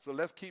fact. So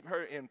let's keep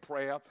her in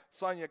prayer.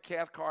 Sonia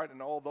Cathcart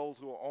and all those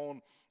who are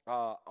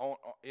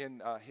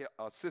in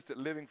assisted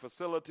living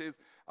facilities.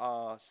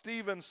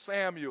 Stephen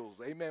Samuels,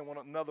 amen,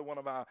 another one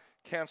of our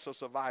cancer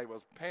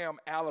survivors. Pam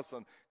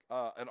Allison,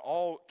 and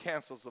all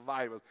cancer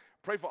survivors.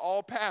 Pray for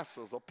all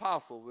pastors,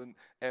 apostles,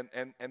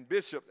 and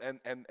bishops,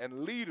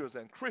 and leaders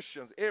and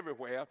Christians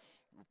everywhere.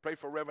 Pray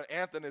for Reverend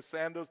Anthony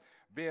Sanders,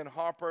 Ben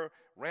Harper,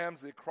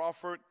 Ramsey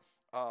Crawford,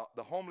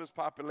 the homeless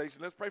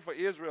population. Let's pray for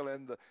Israel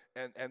and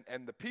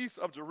the peace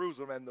of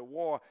Jerusalem and the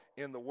war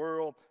in the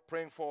world.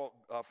 Praying for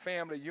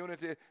family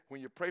unity.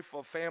 When you pray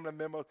for family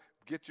members,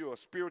 get you a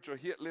spiritual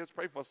hit list.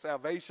 Pray for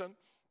salvation.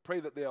 Pray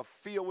that they are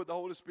filled with the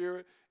Holy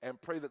Spirit, and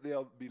pray that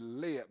they'll be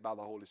led by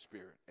the Holy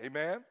Spirit.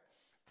 Amen?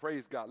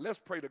 Praise God. Let's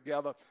pray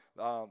together.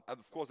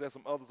 Of course, there's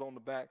some others on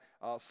the back.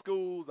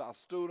 Schools, our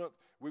students.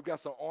 We've got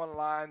some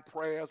online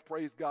prayers.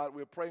 Praise God.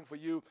 We're praying for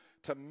you.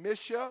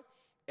 Tamisha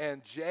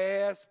and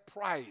Jazz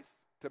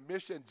Price.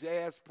 Tamisha and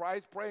Jazz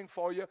Price, praying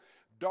for you.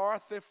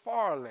 Dorothy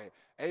Farley.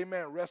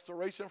 Amen.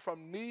 Restoration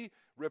from knee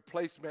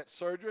replacement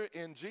surgery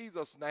in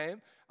Jesus'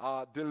 name.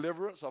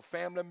 Deliverance of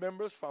family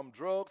members from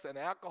drugs and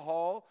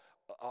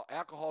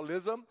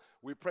alcoholism.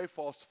 We pray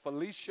for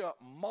Felicia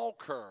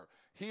Malker,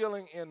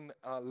 healing in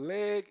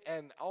leg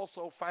and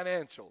also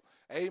financial.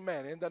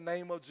 Amen. In the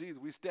name of Jesus,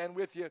 we stand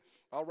with you.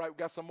 All right, we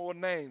got some more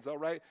names. All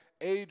right,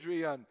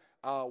 Adrian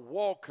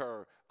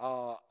Walker,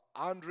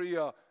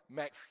 Andrea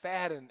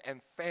McFadden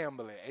and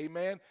family.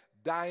 Amen.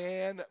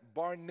 Diane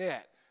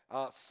Barnett,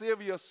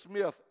 Sylvia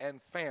Smith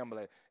and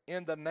family.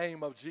 In the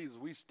name of Jesus,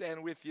 we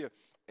stand with you.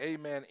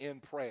 Amen.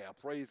 In prayer.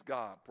 Praise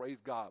God. Praise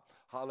God.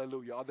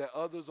 Hallelujah. Are there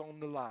others on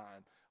the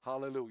line?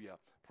 Hallelujah.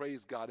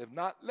 Praise God. If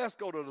not, let's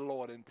go to the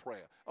Lord in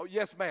prayer. Oh,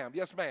 yes, ma'am.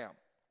 Yes, ma'am.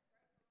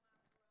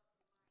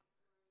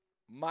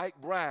 Mike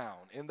Brown,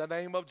 in the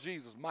name of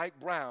Jesus. Mike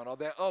Brown. Are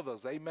there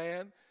others?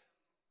 Amen.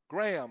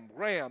 Graham.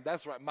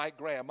 That's right. Mike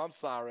Graham. I'm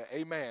sorry.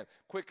 Amen.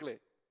 Quickly.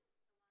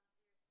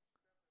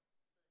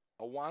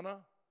 LaWanna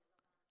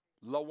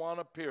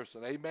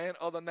Pearson. Amen.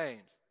 Other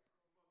names.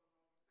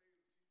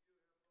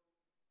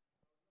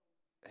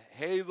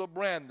 Hazel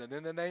Brandon,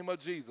 in the name of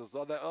Jesus.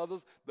 Are there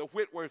others? The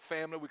Whitworth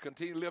family, we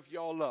continue to lift you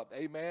all up.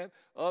 Amen.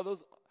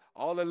 Others,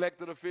 all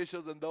elected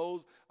officials and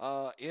those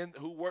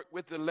who work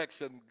with the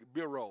election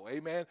bureau.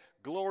 Amen.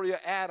 Gloria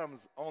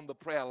Adams on the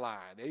prayer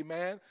line.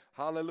 Amen.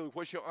 Hallelujah.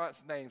 What's your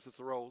aunt's name,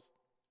 Sister Rose?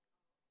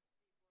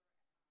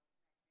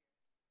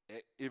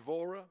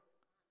 Evora?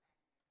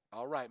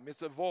 All right,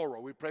 Mr.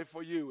 Vora, we pray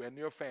for you and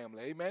your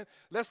family. Amen.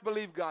 Let's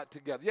believe God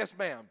together. Yes,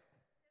 ma'am.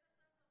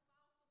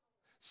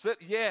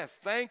 Yes,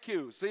 thank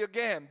you. See,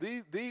 again,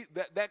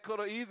 that could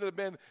have easily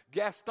been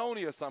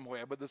Gastonia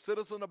somewhere, but the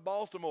citizens of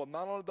Baltimore,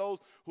 not only those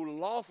who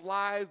lost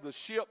lives, the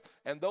ship,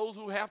 and those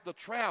who have to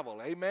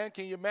travel. Amen.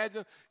 Can you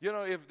imagine,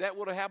 if that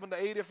would have happened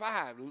to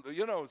 85?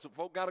 So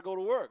folk got to go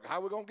to work. How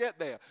are we going to get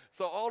there?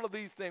 So all of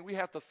these things we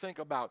have to think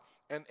about,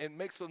 and it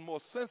makes us more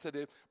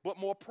sensitive, but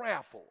more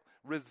prayerful,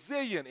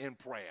 resilient in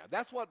prayer.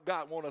 That's what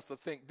God wants us to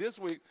think this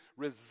week,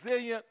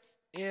 resilient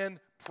in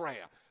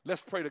prayer.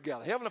 Let's pray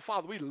together. Heavenly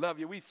Father, we love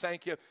you. We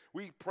thank you.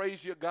 We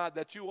praise you, God,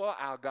 that you are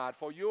our God.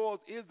 For yours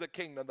is the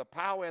kingdom, the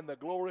power, and the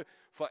glory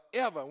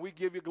forever. And we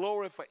give you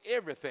glory for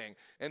everything.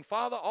 And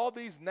Father, all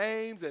these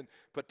names and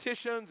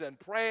petitions and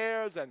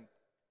prayers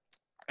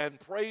and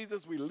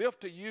praises we lift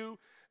to you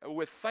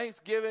with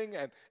thanksgiving,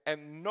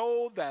 and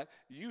know that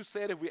you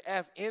said if we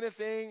ask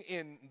anything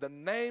in the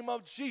name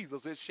of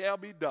Jesus, it shall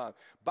be done.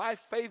 By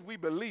faith, we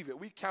believe it.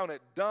 We count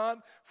it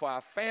done for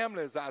our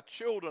families, our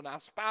children, our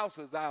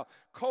spouses, our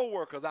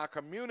co-workers, our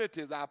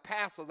communities, our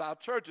pastors, our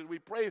churches. We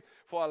pray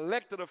for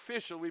elected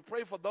officials. We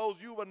pray for those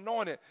you've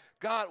anointed.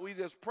 God, we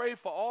just pray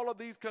for all of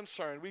these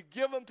concerns. We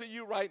give them to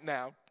you right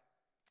now.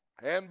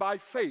 And by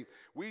faith,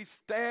 we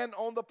stand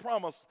on the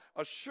promise,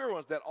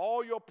 assurance that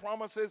all your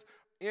promises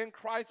in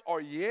Christ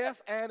are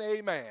yes and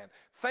amen.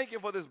 Thank you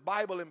for this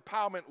Bible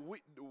empowerment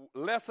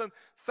lesson.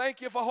 Thank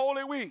you for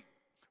Holy Week.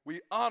 We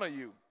honor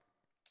you.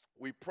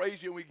 We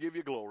praise you and we give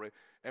you glory.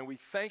 And we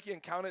thank you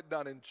and count it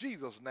done in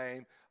Jesus'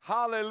 name.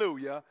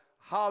 Hallelujah.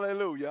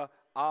 Hallelujah.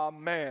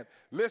 Amen.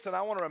 Listen,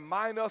 I want to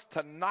remind us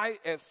tonight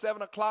at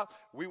 7 o'clock,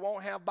 we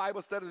won't have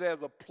Bible study.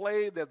 There's a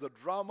play, there's a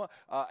drama.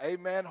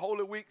 Amen.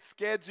 Holy Week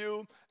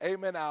schedule.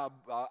 Amen. Our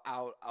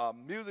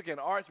music and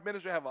arts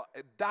ministry have a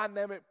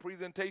dynamic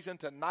presentation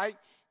tonight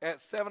at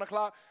 7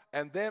 o'clock.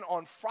 And then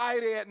on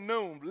Friday at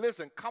noon,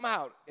 listen, come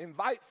out.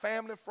 Invite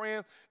family,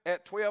 friends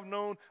at 12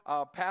 noon.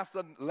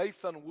 Pastor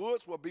Lathan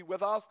Woods will be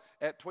with us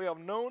at 12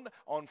 noon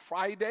on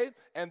Friday.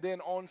 And then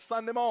on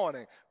Sunday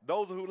morning,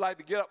 those who like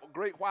to get up a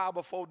great while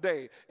before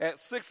day, at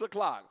 6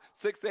 o'clock,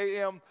 6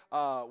 a.m.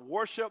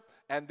 Worship,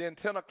 and then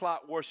 10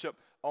 o'clock worship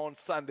on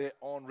Sunday,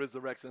 on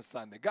Resurrection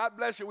Sunday. God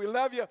bless you. We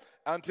love you.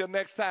 Until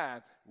next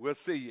time, we'll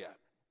see you.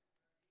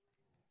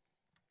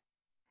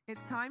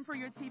 It's time for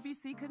your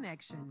TBC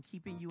Connection,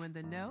 keeping you in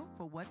the know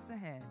for what's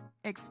ahead.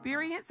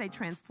 Experience a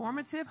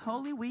transformative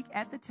Holy Week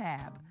at the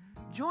Tab.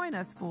 Join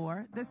us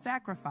for The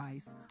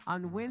Sacrifice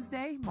on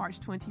Wednesday, March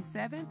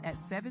 27th at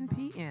 7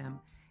 p.m.,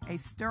 a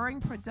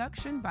stirring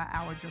production by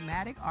our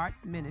Dramatic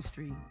Arts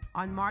Ministry.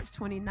 On March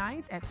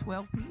 29th at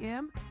 12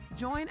 p.m.,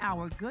 join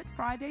our Good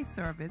Friday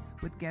service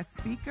with guest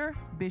speaker,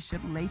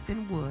 Bishop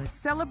Lathan Wood.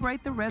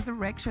 Celebrate the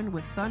resurrection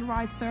with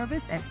sunrise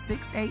service at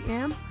 6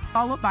 a.m.,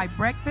 followed by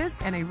breakfast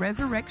and a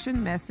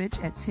resurrection message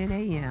at 10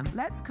 a.m.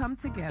 Let's come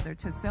together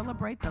to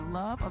celebrate the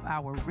love of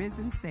our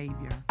risen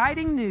Savior.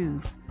 Exciting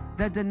news.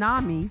 The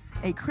Dunamis,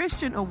 a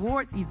Christian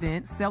awards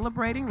event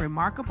celebrating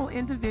remarkable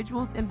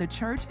individuals in the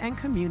church and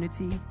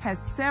community, has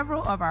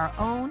several of our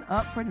own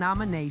up for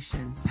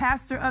nomination.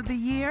 Pastor of the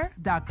Year,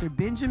 Dr.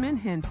 Benjamin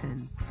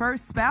Hinton.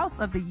 First Spouse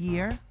of the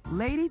Year,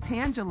 Lady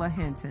Tangela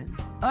Hinton.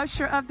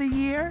 Usher of the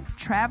Year,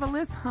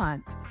 Travis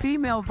Hunt.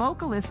 Female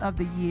Vocalist of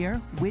the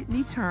Year,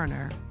 Whitney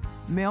Turner.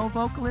 Male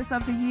Vocalist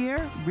of the Year,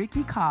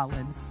 Ricky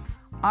Collins.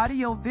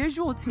 Audio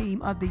Visual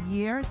Team of the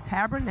Year,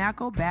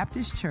 Tabernacle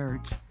Baptist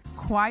Church.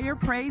 Choir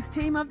Praise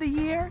Team of the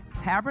Year,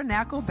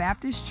 Tabernacle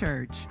Baptist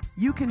Church.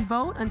 You can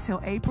vote until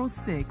April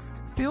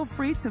 6th. Feel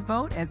free to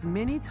vote as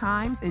many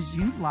times as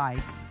you'd like.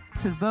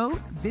 To vote,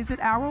 visit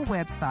our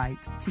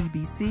website,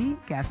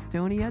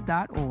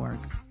 tbcgastonia.org.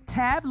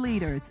 Tab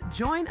leaders,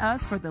 join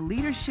us for the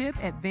Leadership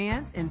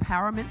Advanced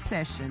Empowerment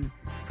Session,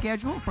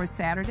 scheduled for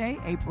Saturday,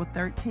 April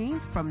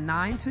 13th from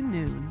 9 to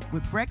noon,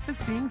 with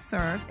breakfast being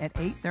served at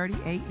 8:30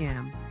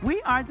 a.m.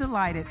 We are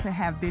delighted to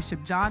have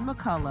Bishop John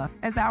McCullough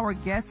as our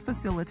guest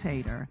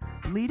facilitator,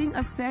 leading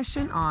a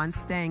session on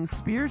staying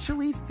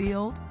spiritually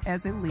filled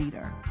as a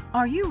leader.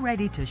 Are you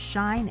ready to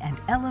shine and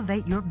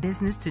elevate your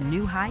business to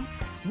new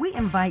heights? We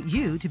invite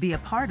you to be a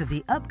part of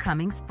the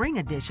upcoming spring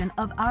edition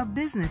of our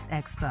Business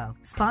Expo,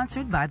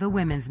 sponsored by the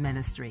Women's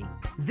Ministry.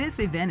 This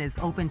event is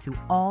open to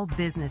all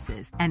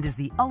businesses and is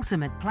the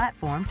ultimate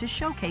platform to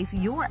showcase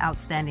your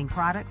outstanding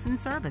products and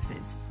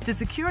services. To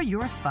secure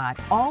your spot,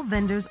 all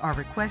vendors are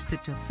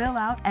requested to fill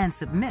out and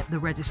submit the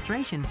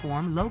registration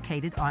form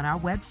located on our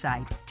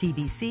website,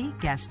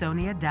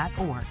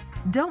 tbcgastonia.org.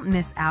 Don't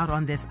miss out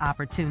on this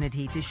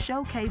opportunity to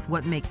showcase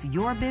what makes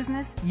your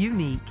business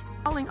unique.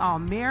 Calling all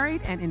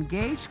married and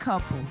engaged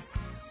couples.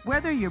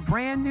 Whether you're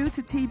brand new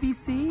to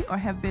TBC or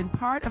have been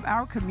part of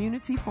our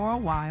community for a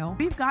while,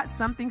 we've got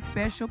something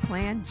special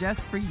planned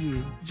just for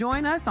you.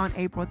 Join us on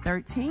April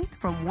 13th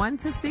from 1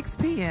 to 6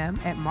 p.m.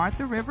 at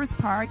Martha Rivers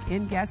Park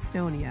in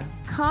Gastonia.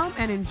 Come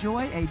and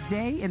enjoy a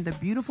day in the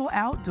beautiful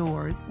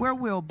outdoors where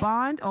we'll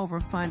bond over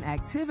fun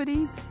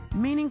activities,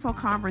 meaningful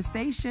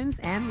conversations,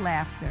 and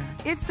laughter.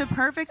 It's the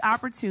perfect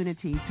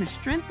opportunity to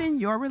strengthen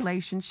your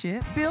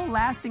relationship, build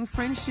lasting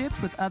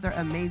friendships with other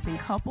amazing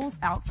couples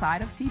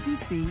outside of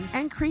TBC,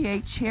 and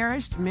create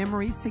cherished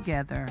memories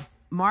together.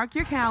 Mark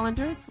your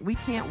calendars. We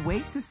can't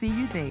wait to see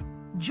you there.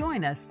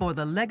 Join us for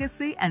the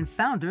Legacy and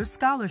Founders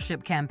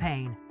Scholarship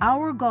Campaign.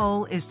 Our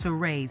goal is to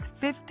raise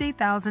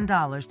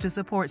 $50,000 to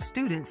support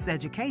students'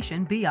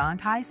 education beyond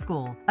high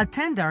school.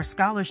 Attend our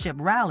scholarship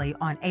rally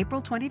on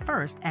April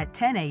 21st at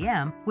 10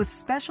 a.m. with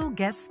special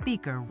guest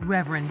speaker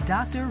Reverend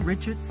Dr.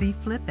 Richard C.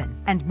 Flippin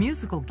and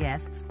musical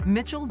guests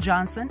Mitchell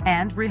Johnson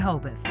and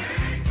Rehoboth.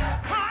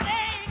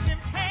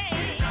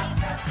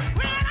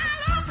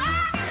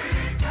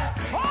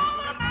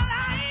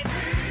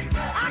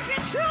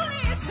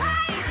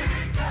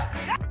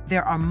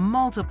 There are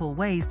multiple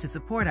ways to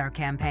support our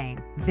campaign.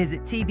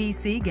 Visit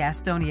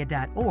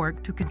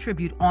tbcgastonia.org to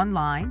contribute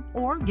online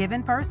or give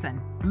in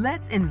person.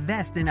 Let's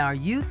invest in our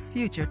youth's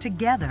future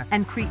together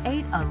and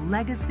create a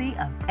legacy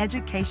of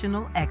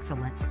educational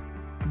excellence.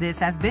 This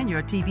has been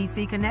your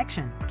TBC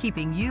Connection,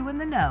 keeping you in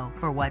the know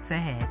for what's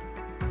ahead.